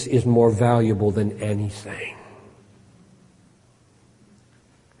Jesus is more valuable than anything.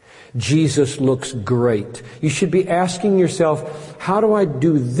 Jesus looks great. You should be asking yourself, how do I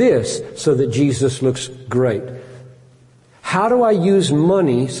do this so that Jesus looks great? How do I use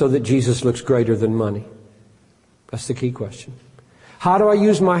money so that Jesus looks greater than money? That's the key question. How do I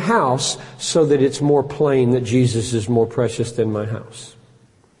use my house so that it's more plain that Jesus is more precious than my house?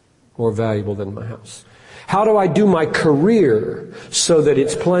 More valuable than my house? How do I do my career so that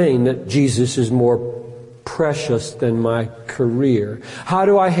it's plain that Jesus is more precious than my career? How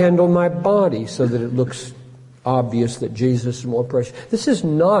do I handle my body so that it looks obvious that Jesus is more precious? This is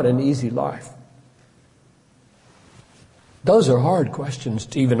not an easy life. Those are hard questions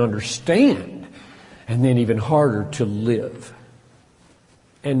to even understand, and then even harder to live.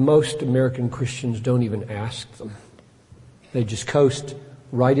 And most American Christians don't even ask them. They just coast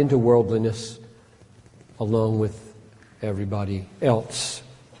right into worldliness along with everybody else.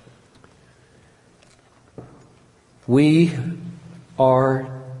 We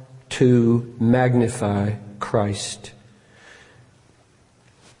are to magnify Christ.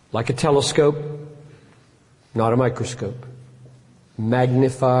 Like a telescope, not a microscope.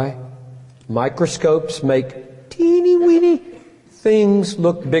 Magnify. Microscopes make teeny weeny things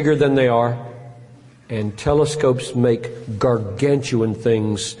look bigger than they are. And telescopes make gargantuan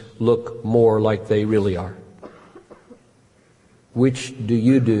things look more like they really are. Which do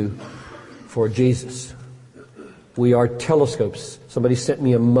you do for Jesus? We are telescopes. Somebody sent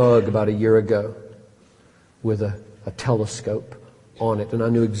me a mug about a year ago with a telescope on it. And I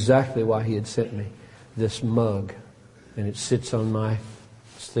knew exactly why he had sent me this mug. And it sits on my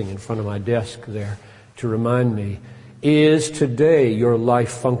thing in front of my desk there to remind me, is today your life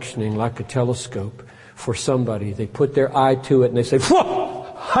functioning like a telescope for somebody? They put their eye to it and they say,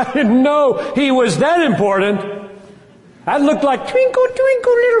 whoa, I didn't know he was that important. That looked like twinkle,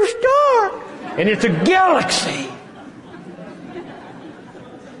 twinkle, little star. And it's a galaxy.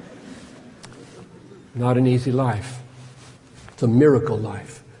 Not an easy life. It's a miracle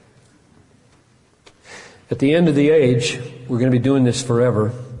life. At the end of the age, we're going to be doing this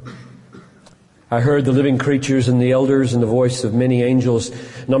forever. I heard the living creatures and the elders and the voice of many angels,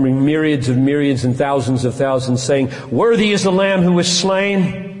 numbering myriads of myriads and thousands of thousands, saying, worthy is the Lamb who was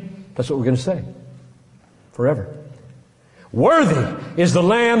slain. That's what we're going to say. Forever. Worthy is the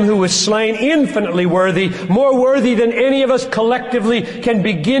Lamb who was slain, infinitely worthy, more worthy than any of us collectively can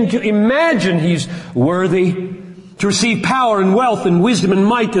begin to imagine. He's worthy to receive power and wealth and wisdom and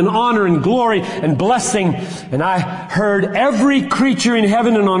might and honor and glory and blessing. And I heard every creature in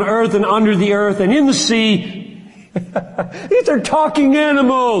heaven and on earth and under the earth and in the sea. These are talking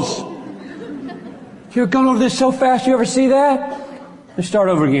animals. You're going over this so fast. You ever see that? Let's start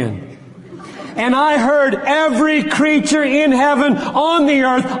over again. And I heard every creature in heaven, on the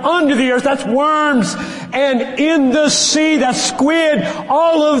earth, under the earth, that's worms, and in the sea, that's squid,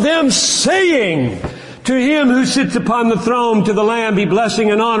 all of them saying, to him who sits upon the throne, to the Lamb be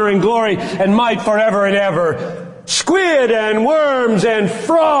blessing and honor and glory and might forever and ever. Squid and worms and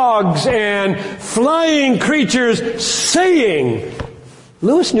frogs and flying creatures saying.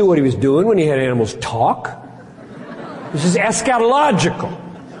 Lewis knew what he was doing when he had animals talk. This is eschatological.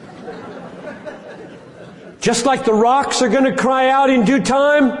 Just like the rocks are going to cry out in due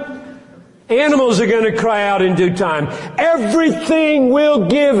time, animals are going to cry out in due time. Everything will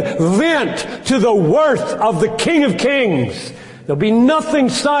give vent to the worth of the King of Kings. There'll be nothing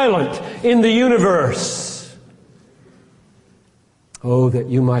silent in the universe. Oh, that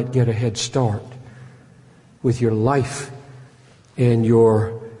you might get a head start with your life and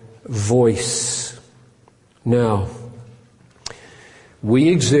your voice. Now, we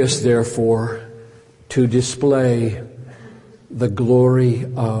exist, therefore, to display the glory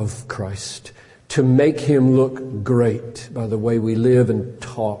of Christ, to make Him look great by the way we live and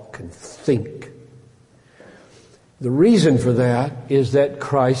talk and think. The reason for that is that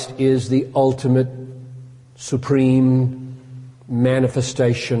Christ is the ultimate, supreme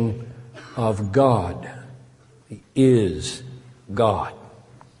manifestation of God. He is God.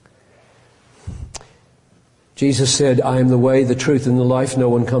 Jesus said, I am the way, the truth, and the life. No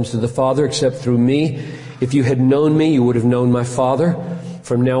one comes to the Father except through me. If you had known me, you would have known my Father.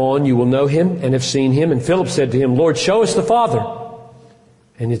 From now on, you will know Him and have seen Him. And Philip said to Him, Lord, show us the Father,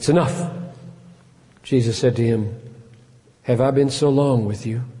 and it's enough. Jesus said to him, have I been so long with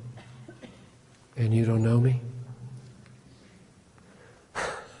you, and you don't know me?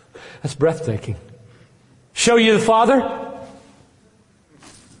 That's breathtaking. Show you the Father?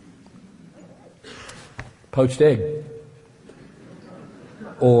 Poached egg.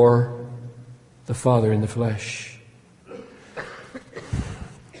 Or the Father in the flesh.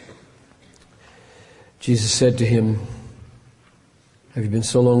 Jesus said to him, have you been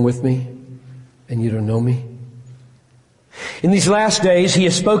so long with me and you don't know me? In these last days He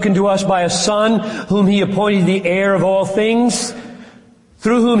has spoken to us by a Son whom He appointed the heir of all things,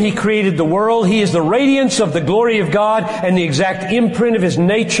 through whom He created the world. He is the radiance of the glory of God and the exact imprint of His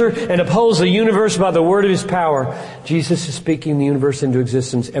nature, and upholds the universe by the word of His power. Jesus is speaking the universe into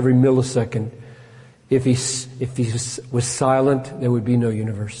existence every millisecond. If he was silent, there would be no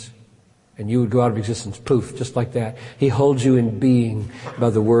universe. And you would go out of existence. Poof, just like that. He holds you in being by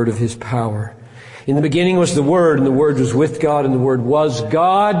the word of His power. In the beginning was the Word, and the Word was with God, and the Word was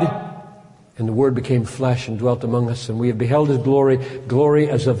God. And the Word became flesh and dwelt among us, and we have beheld His glory, glory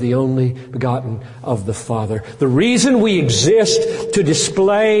as of the only begotten of the Father. The reason we exist to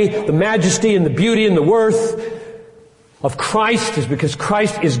display the majesty and the beauty and the worth of Christ is because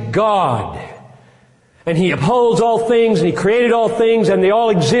Christ is God. And He upholds all things, and He created all things, and they all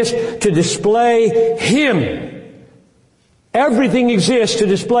exist to display Him. Everything exists to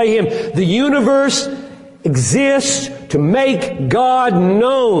display Him. The universe exists to make God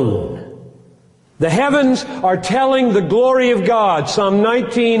known. The heavens are telling the glory of God. Psalm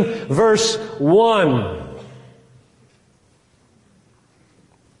 19, verse 1.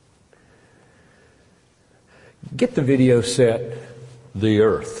 Get the video set, the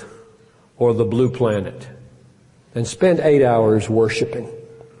earth, or the blue planet, and spend 8 hours worshiping.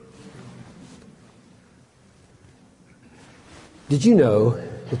 Did you know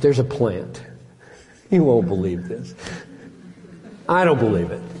that there's a plant? You won't believe this. I don't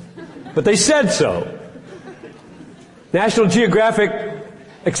believe it. But they said so. National Geographic,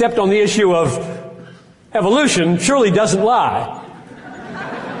 except on the issue of evolution, surely doesn't lie.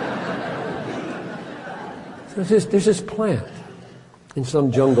 So there's this plant in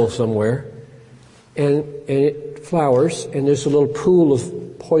some jungle somewhere, and it flowers, and there's a little pool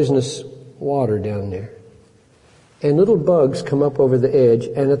of poisonous water down there. And little bugs come up over the edge,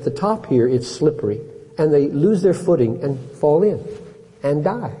 and at the top here it's slippery, and they lose their footing and fall in and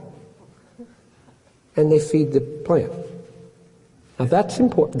die. And they feed the plant. Now that's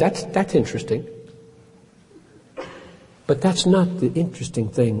important. That's interesting. But that's not the interesting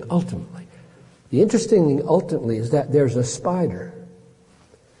thing ultimately. The interesting thing ultimately is that there's a spider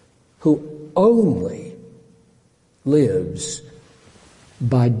who only lives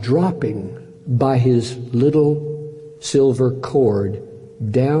by dropping by his little silver cord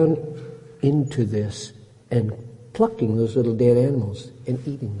down into this and plucking those little dead animals and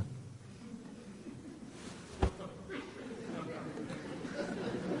eating them.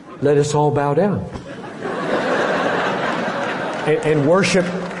 Let us all bow down and worship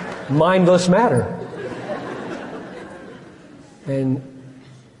mindless matter and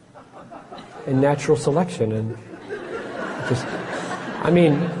natural selection, and just I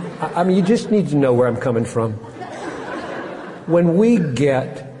mean you just need to know where I'm coming from. When we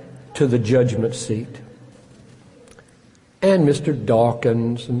get to the judgment seat, and Mr.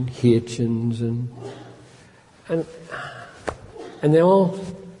 Dawkins and Hitchens and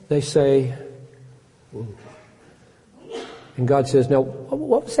they say, and God says, now,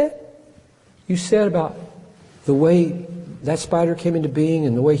 what was that you said about the way that spider came into being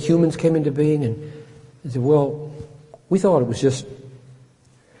and the way humans came into being? And I said, well, we thought it was just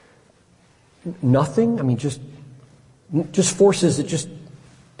nothing. I mean, just forces that just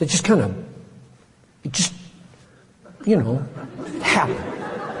kind of, it just, happen.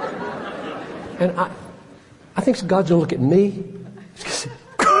 And I think God's going to look at me.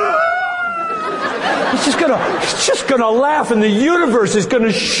 He's just gonna laugh, and the universe is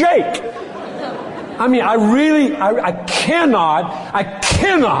gonna shake. I mean, I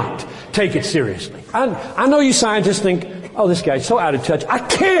cannot take it seriously. I know you scientists think, oh, this guy's so out of touch. I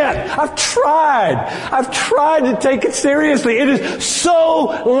can't. I've tried to take it seriously. It is so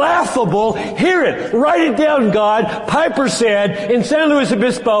laughable. Hear it. Write it down, God. Piper said in San Luis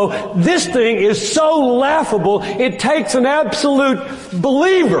Obispo, this thing is so laughable, it takes an absolute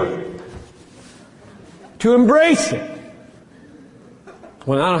believer to embrace it.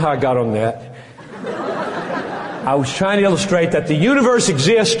 Well, I don't know how I got on that. I was trying to illustrate that the universe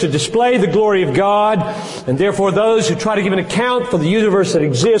exists to display the glory of God, and therefore those who try to give an account for the universe that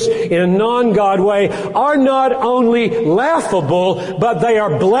exists in a non-God way are not only laughable, but they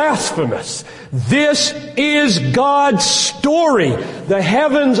are blasphemous. This is God's story. The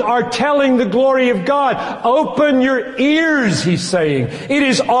heavens are telling the glory of God. Open your ears, He's saying. It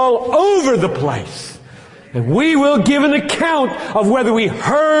is all over the place. And we will give an account of whether we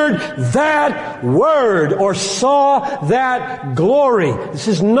heard that word or saw that glory. This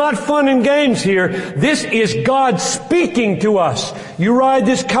is not fun and games here. This is God speaking to us. You ride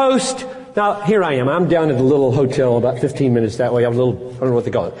this coast. Now, here I am. I'm down at a little hotel about 15 minutes that way. I don't know what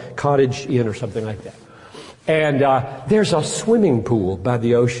they call it, Cottage Inn or something like that. And there's a swimming pool by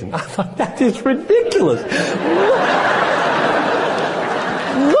the ocean. I thought, that is ridiculous.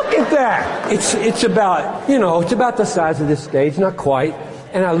 Look at that. It's about, it's about the size of this stage, not quite.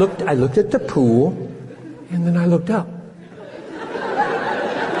 And I looked at the pool, and then I looked up.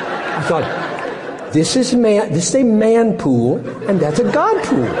 I thought, this is a man pool, and that's a God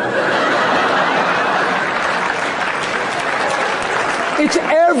pool. It's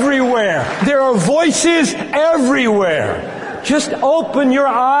everywhere. There are voices everywhere. Just open your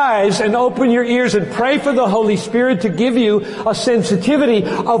eyes and open your ears and pray for the Holy Spirit to give you a sensitivity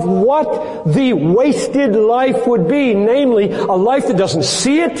of what the wasted life would be. Namely, a life that doesn't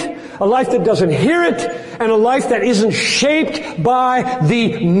see it, a life that doesn't hear it, and a life that isn't shaped by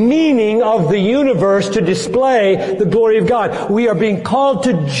the meaning of the universe to display the glory of God. We are being called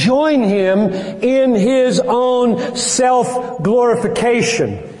to join Him in His own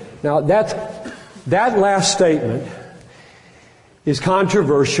self-glorification. Now that last statement is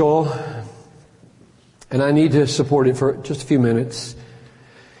controversial, and I need to support it for just a few minutes.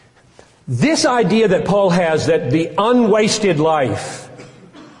 This idea that Paul has that the unwasted life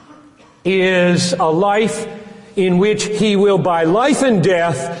is a life in which he will, by life and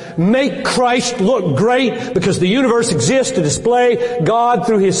death, make Christ look great because the universe exists to display God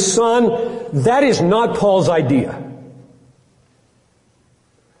through His Son. That is not Paul's idea.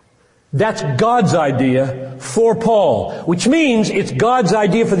 That's God's idea for Paul, which means it's God's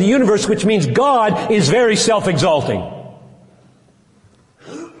idea for the universe, which means God is very self-exalting.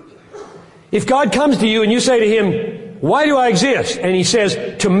 If God comes to you and you say to Him, "Why do I exist?" and He says,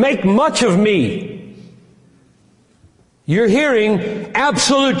 "To make much of me," you're hearing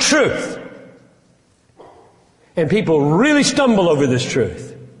absolute truth. And people really stumble over this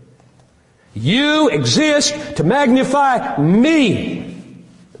truth. You exist to magnify me.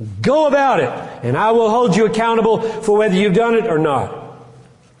 Go about it, and I will hold you accountable for whether you've done it or not.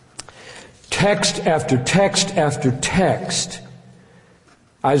 Text after text after text.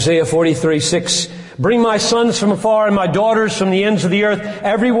 Isaiah 43:6. "Bring my sons from afar and my daughters from the ends of the earth,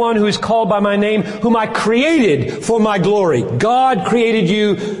 everyone who is called by my name, whom I created for my glory." God created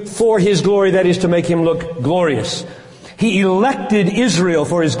you for His glory, that is to make Him look glorious. He elected Israel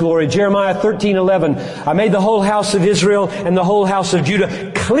for His glory. Jeremiah 13:11. "I made the whole house of Israel and the whole house of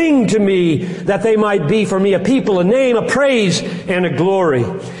Judah cling to me, that they might be for me a people, a name, a praise, and a glory."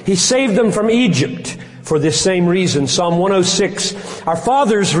 He saved them from Egypt for this same reason. Psalm 106. "Our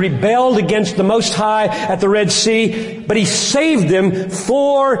fathers rebelled against the Most High at the Red Sea, but He saved them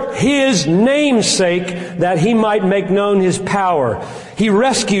for His name's sake, that He might make known His power. He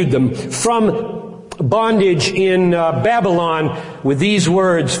rescued them from bondage in Babylon with these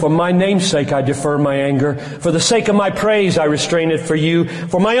words, 'For my name's sake I defer my anger. For the sake of my praise I restrain it for you.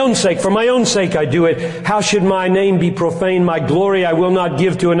 For my own sake I do it. How should my name be profaned? My glory I will not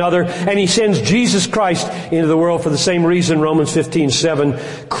give to another.' And He sends Jesus Christ into the world for the same reason, Romans 15:7.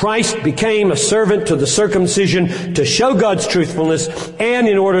 Christ became a servant to the circumcision to show God's truthfulness, and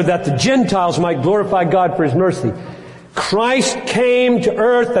in order that the Gentiles might glorify God for His mercy. Christ came to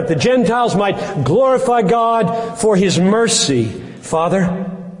earth that the Gentiles might glorify God for His mercy. Father,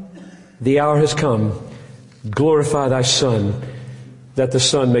 the hour has come. Glorify Thy Son, that the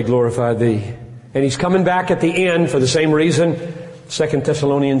Son may glorify Thee." And He's coming back at the end for the same reason. 2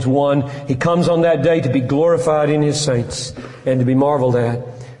 Thessalonians 1. He comes on that day to be glorified in His saints and to be marveled at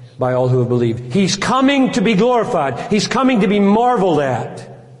by all who have believed. He's coming to be glorified. He's coming to be marveled at.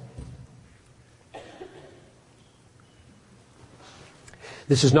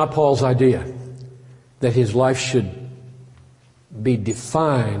 This is not Paul's idea, that his life should be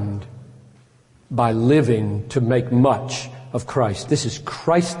defined by living to make much of Christ. This is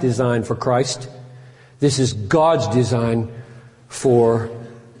Christ's design for Christ. This is God's design for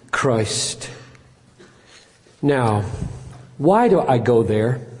Christ. Now, why do I go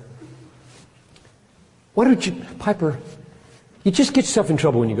there? Why don't you, Piper, you just get yourself in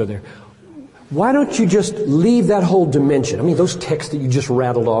trouble when you go there. Why don't you just leave that whole dimension? I mean, those texts that you just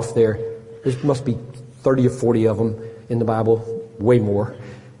rattled off there, there must be 30 or 40 of them in the Bible, way more.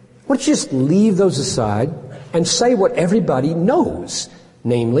 Why don't you just leave those aside and say what everybody knows?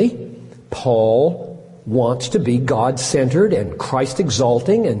 Namely, Paul wants to be God-centered and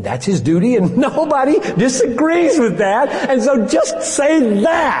Christ-exalting, and that's his duty, and nobody disagrees with that. And so just say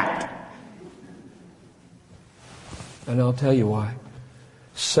that. And I'll tell you why.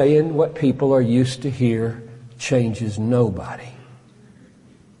 Saying what people are used to hear changes nobody.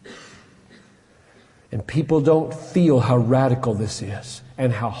 And people don't feel how radical this is,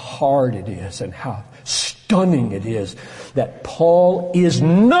 and how hard it is, and how stunning it is that Paul is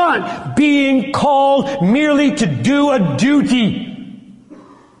not being called merely to do a duty.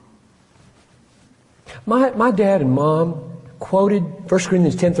 My dad and mom quoted 1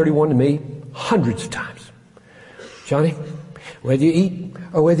 Corinthians 10:31 to me hundreds of times. Johnny, whether you eat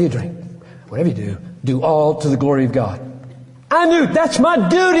or whether you drink, whatever you do, do all to the glory of God. I knew that's my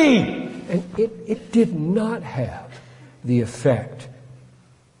duty. And it did not have the effect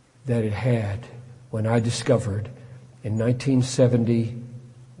that it had when I discovered in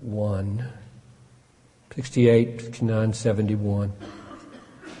 1971 68, 69, 71.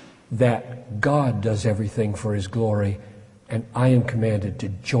 That God does everything for His glory, and I am commanded to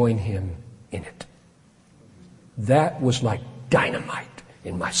join Him in it. That was like dynamite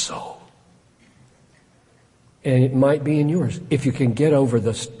in my soul. And it might be in yours, if you can get over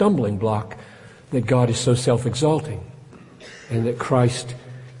the stumbling block that God is so self-exalting and that Christ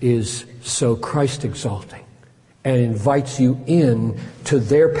is so Christ-exalting and invites you in to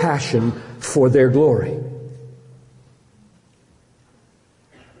their passion for their glory.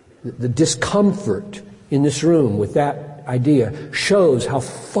 The discomfort in this room with that idea shows how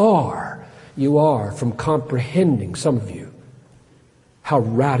far you are from comprehending, some of you, how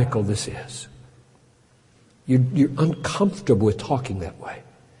radical this is. You're uncomfortable with talking that way.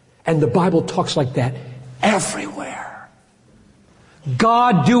 And the Bible talks like that everywhere.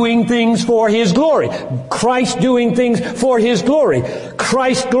 God doing things for His glory. Christ doing things for His glory.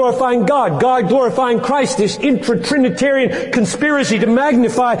 Christ glorifying God. God glorifying Christ. This intra-Trinitarian conspiracy to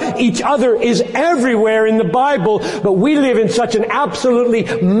magnify each other is everywhere in the Bible. But we live in such an absolutely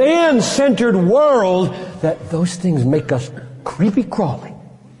man-centered world that those things make us creepy crawly.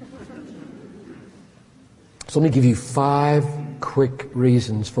 So let me give you 5 quick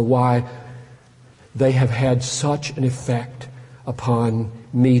reasons for why they have had such an effect upon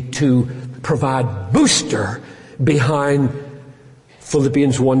me to provide booster behind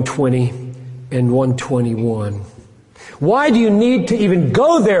Philippians 1:20 and 1:21. Why do you need to even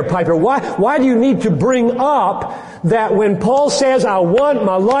go there, Piper? Why do you need to bring up that when Paul says, I want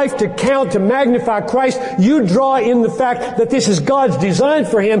my life to count to magnify Christ, you draw in the fact that this is God's design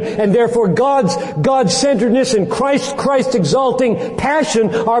for him, and therefore God's centeredness and Christ exalting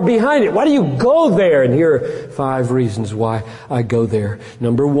passion are behind it. Why do you go there? And here are 5 reasons why I go there.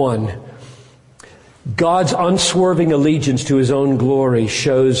 Number 1, God's unswerving allegiance to His own glory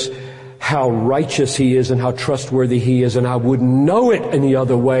shows how righteous He is and how trustworthy He is, and I wouldn't know it any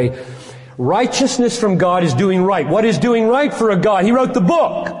other way. Righteousness from God is doing right. What is doing right for a God? He wrote the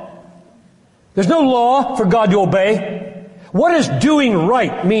book. There's no law for God to obey. What does doing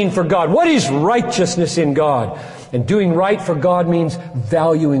right mean for God? What is righteousness in God? And doing right for God means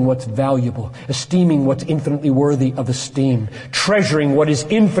valuing what's valuable, esteeming what's infinitely worthy of esteem, treasuring what is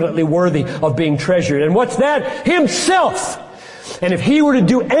infinitely worthy of being treasured. And what's that? Himself. And if He were to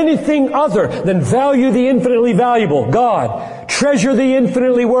do anything other than value the infinitely valuable, God, treasure the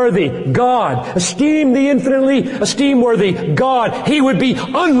infinitely worthy, God, esteem the infinitely esteem-worthy, God, He would be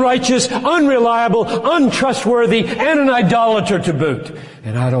unrighteous, unreliable, untrustworthy, and an idolater to boot.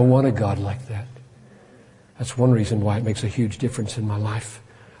 And I don't want a God like that. That's one reason why it makes a huge difference in my life.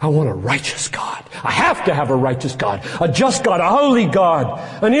 I want a righteous God. I have to have a righteous God, a just God, a holy God,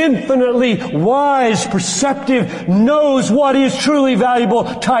 an infinitely wise, perceptive, knows what is truly valuable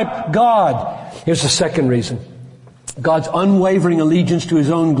type God. Here's the second reason. God's unwavering allegiance to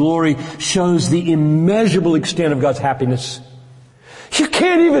His own glory shows the immeasurable extent of God's happiness. You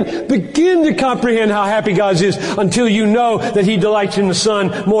can't even begin to comprehend how happy God is until you know that He delights in the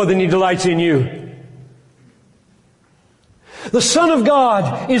Son more than He delights in you. The Son of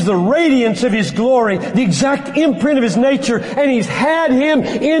God is the radiance of His glory, the exact imprint of His nature, and He's had Him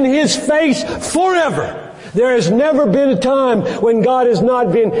in His face forever. There has never been a time when God has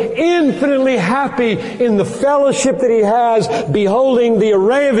not been infinitely happy in the fellowship that He has, beholding the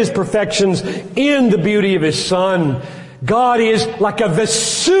array of His perfections in the beauty of His Son. God is like a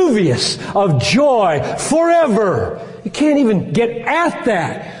Vesuvius of joy forever. You can't even get at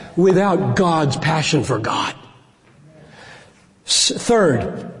that without God's passion for God.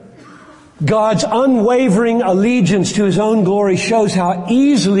 Third, God's unwavering allegiance to His own glory shows how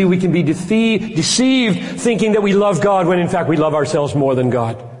easily we can be deceived thinking that we love God when in fact we love ourselves more than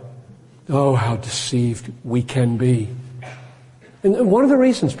God. Oh, how deceived we can be. And one of the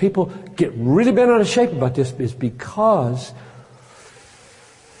reasons people get really bent out of shape about this is because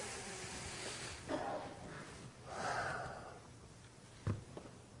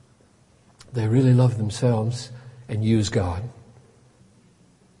they really love themselves and use God.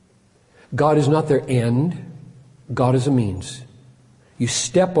 God is not their end. God is a means. You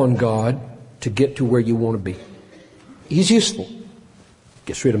step on God to get to where you want to be. He's useful.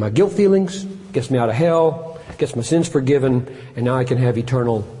 Gets rid of my guilt feelings, gets me out of hell, gets my sins forgiven, and now I can have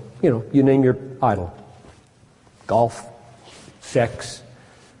eternal, you name your idol. Golf, sex,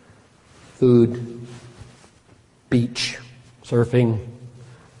 food, beach, surfing,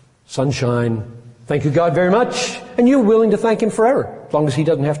 sunshine. Thank you, God, very much. And you're willing to thank Him forever, as long as He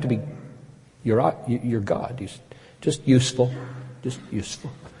doesn't have to be your God. He's just useful. Just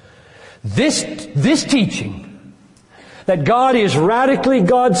useful. This teaching that God is radically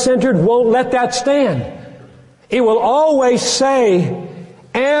God-centered won't let that stand. It will always say,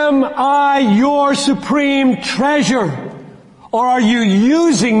 am I your supreme treasure? Or are you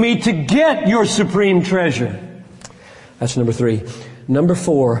using me to get your supreme treasure? That's number 3. Number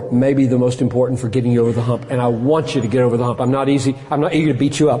 4, maybe the most important for getting you over the hump. And I want you to get over the hump. I'm not eager to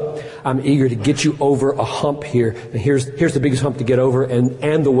beat you up. I'm eager to get you over a hump here. And here's the biggest hump to get over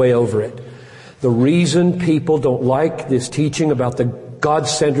and the way over it. The reason people don't like this teaching about the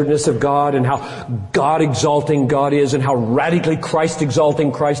God-centeredness of God and how God-exalting God is and how radically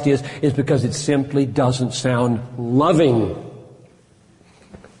Christ-exalting Christ is because it simply doesn't sound loving.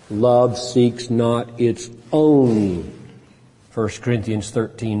 Love seeks not its own. 1 Corinthians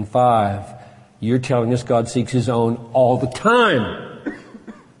 13:5. You're telling us God seeks His own all the time.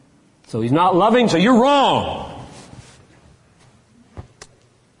 So He's not loving, so you're wrong.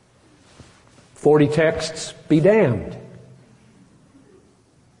 40 texts, be damned.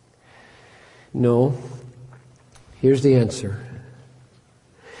 No. Here's the answer.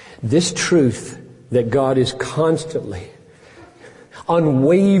 This truth that God is constantly,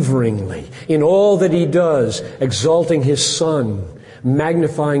 unwaveringly, in all that He does, exalting His Son,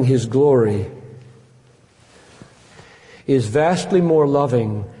 magnifying His glory, is vastly more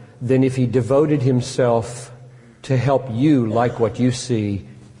loving than if He devoted Himself to help you like what you see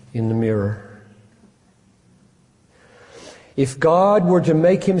in the mirror. If God were to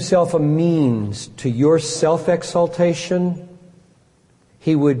make Himself a means to your self-exaltation,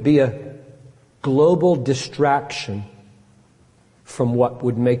 He would be a global distraction from what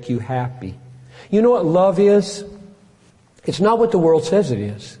would make you happy. You know what love is? It's not what the world says it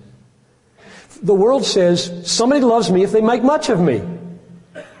is. The world says, somebody loves me if they make much of me.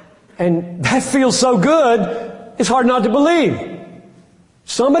 And that feels so good, it's hard not to believe.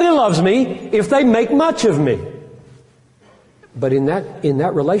 Somebody loves me if they make much of me. But in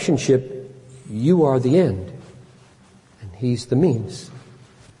that relationship, you are the end. And He's the means.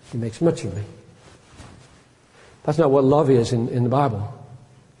 He makes much of me. That's not what love is in the Bible.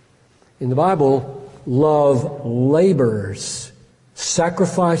 In the Bible, love labors,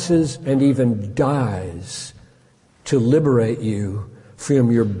 sacrifices, and even dies to liberate you from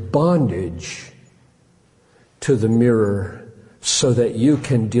your bondage to the mirror so that you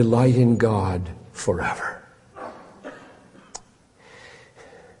can delight in God forever.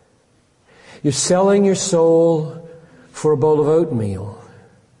 You're selling your soul for a bowl of oatmeal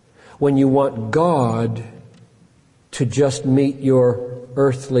when you want God to just meet your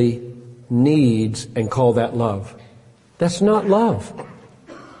earthly needs and call that love. That's not love.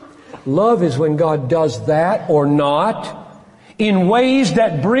 Love is when God does that or not in ways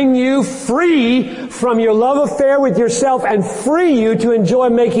that bring you free from your love affair with yourself and free you to enjoy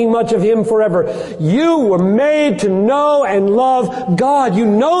making much of Him forever. You were made to know and love God. You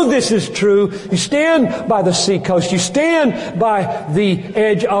know this is true. You stand by the seacoast. You stand by the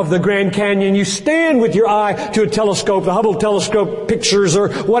edge of the Grand Canyon. You stand with your eye to a telescope, the Hubble telescope pictures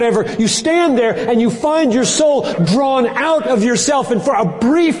or whatever. You stand there and you find your soul drawn out of yourself, and for a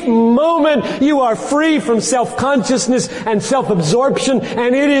brief moment you are free from self-consciousness and self-absorption,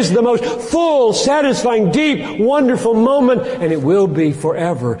 and it is the most full, satisfying, deep, wonderful moment, and it will be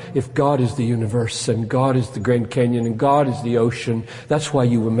forever if God is the universe and God is the Grand Canyon and God is the ocean. That's why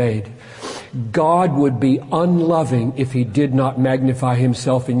you were made. God would be unloving if He did not magnify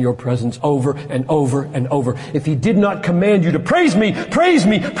Himself in your presence over and over and over. If He did not command you to praise me, praise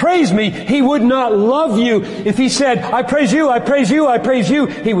me, praise me, He would not love you. If He said, I praise you, I praise you, I praise you,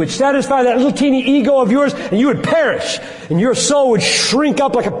 He would satisfy that little teeny ego of yours and you would perish. And your soul would shrink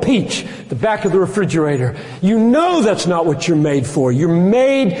up like a peach at the back of the refrigerator. You know that's not what you're made for. You're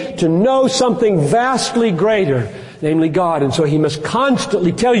made to know something vastly greater, namely God. And so He must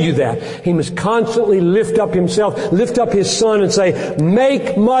constantly tell you that. He must constantly lift up Himself, lift up His Son and say,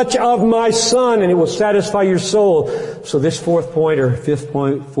 make much of my Son, and it will satisfy your soul. So this fourth point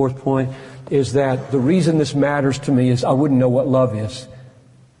is that the reason this matters to me is I wouldn't know what love is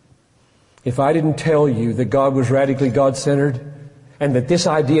if I didn't tell you that God was radically God-centered, and that this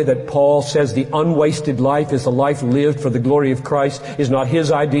idea that Paul says the unwasted life is a life lived for the glory of Christ is not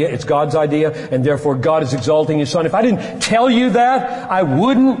his idea, it's God's idea, and therefore God is exalting His Son. If I didn't tell you that, I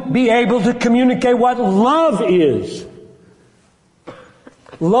wouldn't be able to communicate what love is.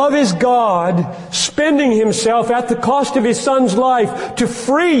 Love is God spending Himself at the cost of His Son's life to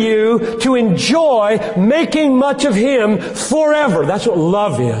free you to enjoy making much of Him forever. That's what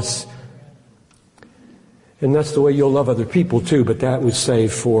love is. And that's the way you'll love other people too, but that was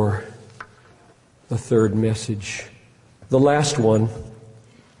saved for the third message. The last one,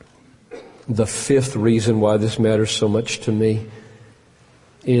 the fifth reason why this matters so much to me,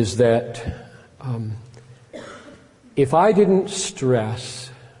 is that if I didn't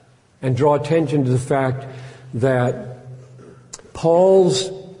stress and draw attention to the fact that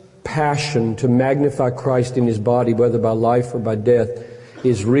Paul's passion to magnify Christ in his body, whether by life or by death,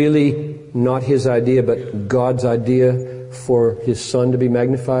 is really not his idea, but God's idea for his Son to be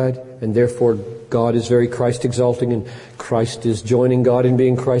magnified, and therefore God is very Christ-exalting, and Christ is joining God in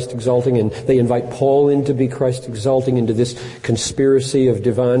being Christ-exalting, and they invite Paul in to be Christ-exalting into this conspiracy of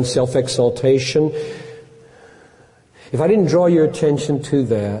divine self-exaltation. If I didn't draw your attention to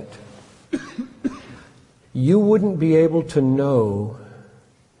that, you wouldn't be able to know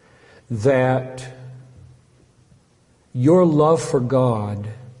that your love for God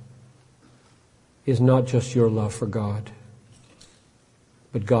is not just your love for God,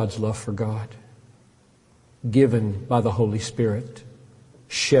 but God's love for God, given by the Holy Spirit,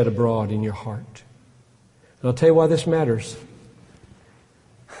 shed abroad in your heart. And I'll tell you why this matters.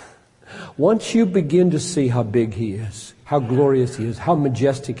 Once you begin to see how big He is, how glorious He is, how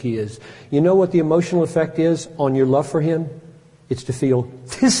majestic He is, you know what the emotional effect is on your love for Him? It's to feel,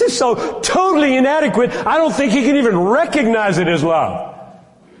 this is so totally inadequate, I don't think He can even recognize it as love.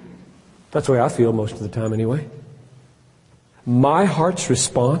 That's the way I feel most of the time anyway. My heart's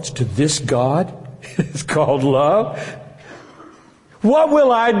response to this God is called love. What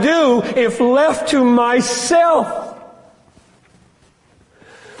will I do if left to myself?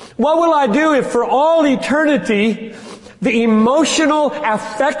 What will I do if for all eternity the emotional,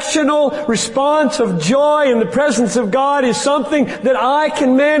 affectional response of joy in the presence of God is something that I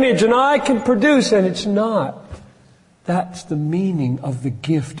can manage and I can produce, and it's not? That's the meaning of the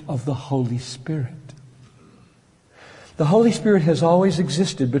gift of the Holy Spirit. The Holy Spirit has always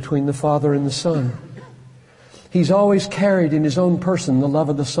existed between the Father and the Son. He's always carried in His own person the love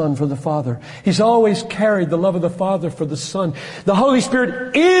of the Son for the Father. He's always carried the love of the Father for the Son. The Holy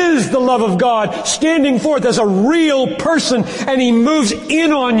Spirit is the love of God standing forth as a real person, and He moves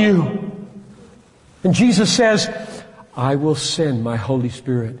in on you. And Jesus says, I will send my Holy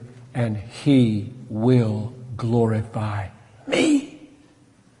Spirit and He will glorify me.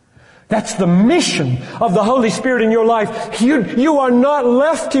 That's the mission of the Holy Spirit in your life. You are not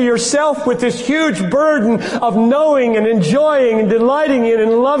left to yourself with this huge burden of knowing and enjoying and delighting in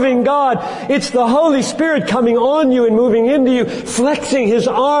and loving God. It's the Holy Spirit coming on you and moving into you, flexing His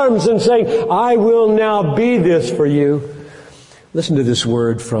arms and saying, I will now be this for you. Listen to this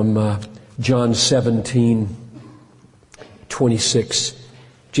word from John 17:26.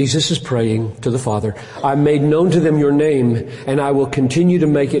 Jesus is praying to the Father, I made known to them your name, and I will continue to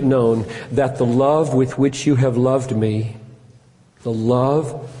make it known, that the love with which you have loved me, the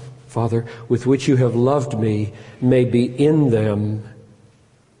love, Father, with which you have loved me, may be in them,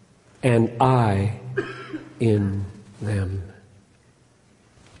 and I in them.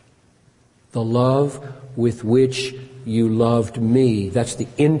 The love with which you loved me. That's the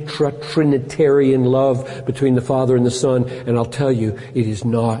intra-Trinitarian love between the Father and the Son. And I'll tell you, it is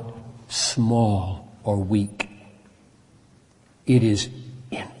not small or weak. It is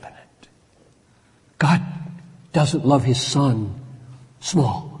infinite. God doesn't love His Son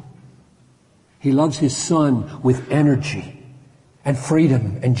small. He loves His Son with energy and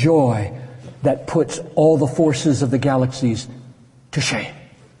freedom and joy that puts all the forces of the galaxies to shame.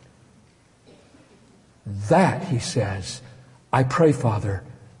 That, He says, I pray, Father,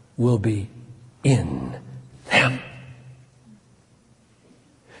 will be in them.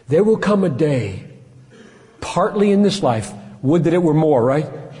 There will come a day, partly in this life, would that it were more, right?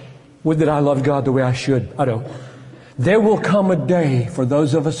 Would that I loved God the way I should. I don't. There will come a day for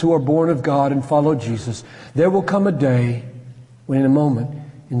those of us who are born of God and follow Jesus. There will come a day when in a moment,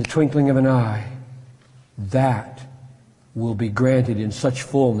 in the twinkling of an eye, that will be granted in such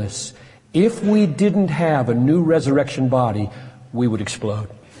fullness. If we didn't have a new resurrection body, we would explode.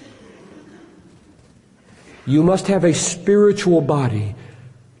 You must have a spiritual body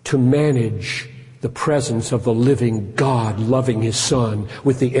to manage the presence of the living God loving His Son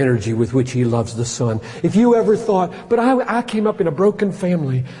with the energy with which He loves the Son. If you ever thought, but I came up in a broken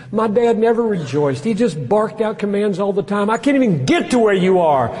family. My dad never rejoiced. He just barked out commands all the time. I can't even get to where you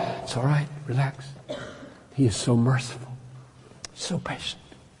are. It's all right. Relax. He is so merciful, so patient.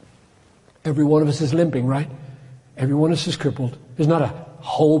 Every one of us is limping, right? Every one of us is crippled. There's not a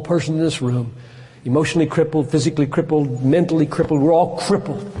whole person in this room. Emotionally crippled, physically crippled, mentally crippled. We're all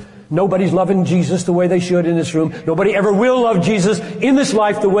crippled. Nobody's loving Jesus the way they should in this room. Nobody ever will love Jesus in this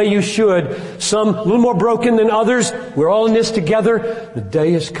life the way you should. Some a little more broken than others. We're all in this together. The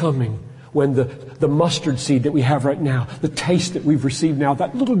day is coming when the mustard seed that we have right now, the taste that we've received now,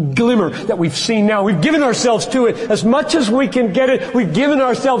 that little glimmer that we've seen now, we've given ourselves to it. As much as we can get it, we've given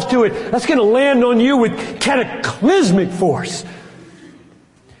ourselves to it. That's going to land on you with cataclysmic force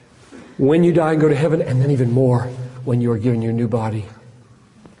when you die and go to heaven, and then even more when you are given your new body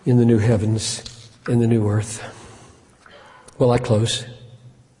in the new heavens, in the new earth. Well, I close.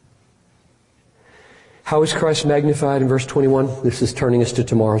 How is Christ magnified in verse 21? This is turning us to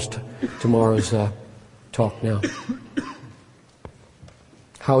tomorrow's talk now.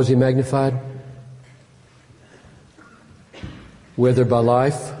 How is He magnified? Whether by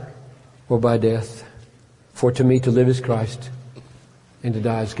life or by death. For to me to live is Christ, and to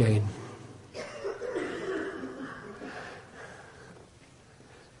die is gain.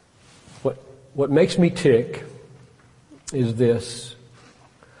 What makes me tick is this.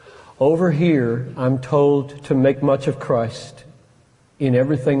 Over here, I'm told to make much of Christ in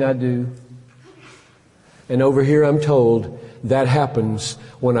everything I do. And over here, I'm told that happens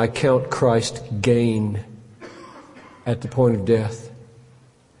when I count Christ gain at the point of death.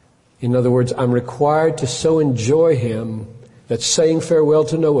 In other words, I'm required to so enjoy Him that saying farewell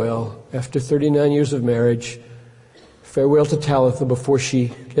to Noel after 39 years of marriage, farewell to Talitha before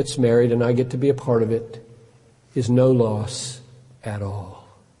she gets married and I get to be a part of it, is no loss at all.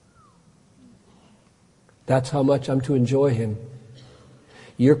 That's how much I'm to enjoy Him.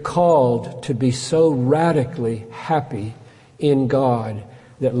 You're called to be so radically happy in God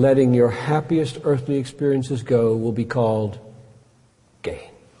that letting your happiest earthly experiences go will be called gain.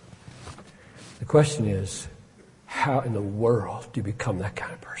 The question is, how in the world do you become that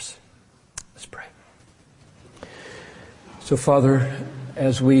kind of person? Let's pray. So, Father,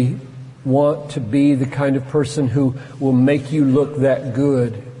 as we want to be the kind of person who will make You look that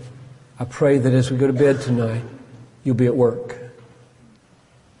good, I pray that as we go to bed tonight, You'll be at work.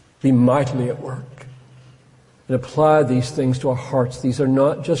 Be mightily at work. And apply these things to our hearts. These are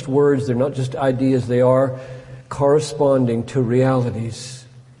not just words, they're not just ideas, they are corresponding to realities.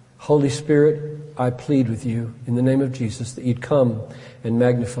 Holy Spirit, I plead with You in the name of Jesus that You'd come and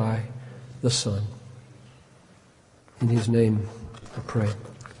magnify the Son. In His name I pray.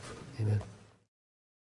 Amen.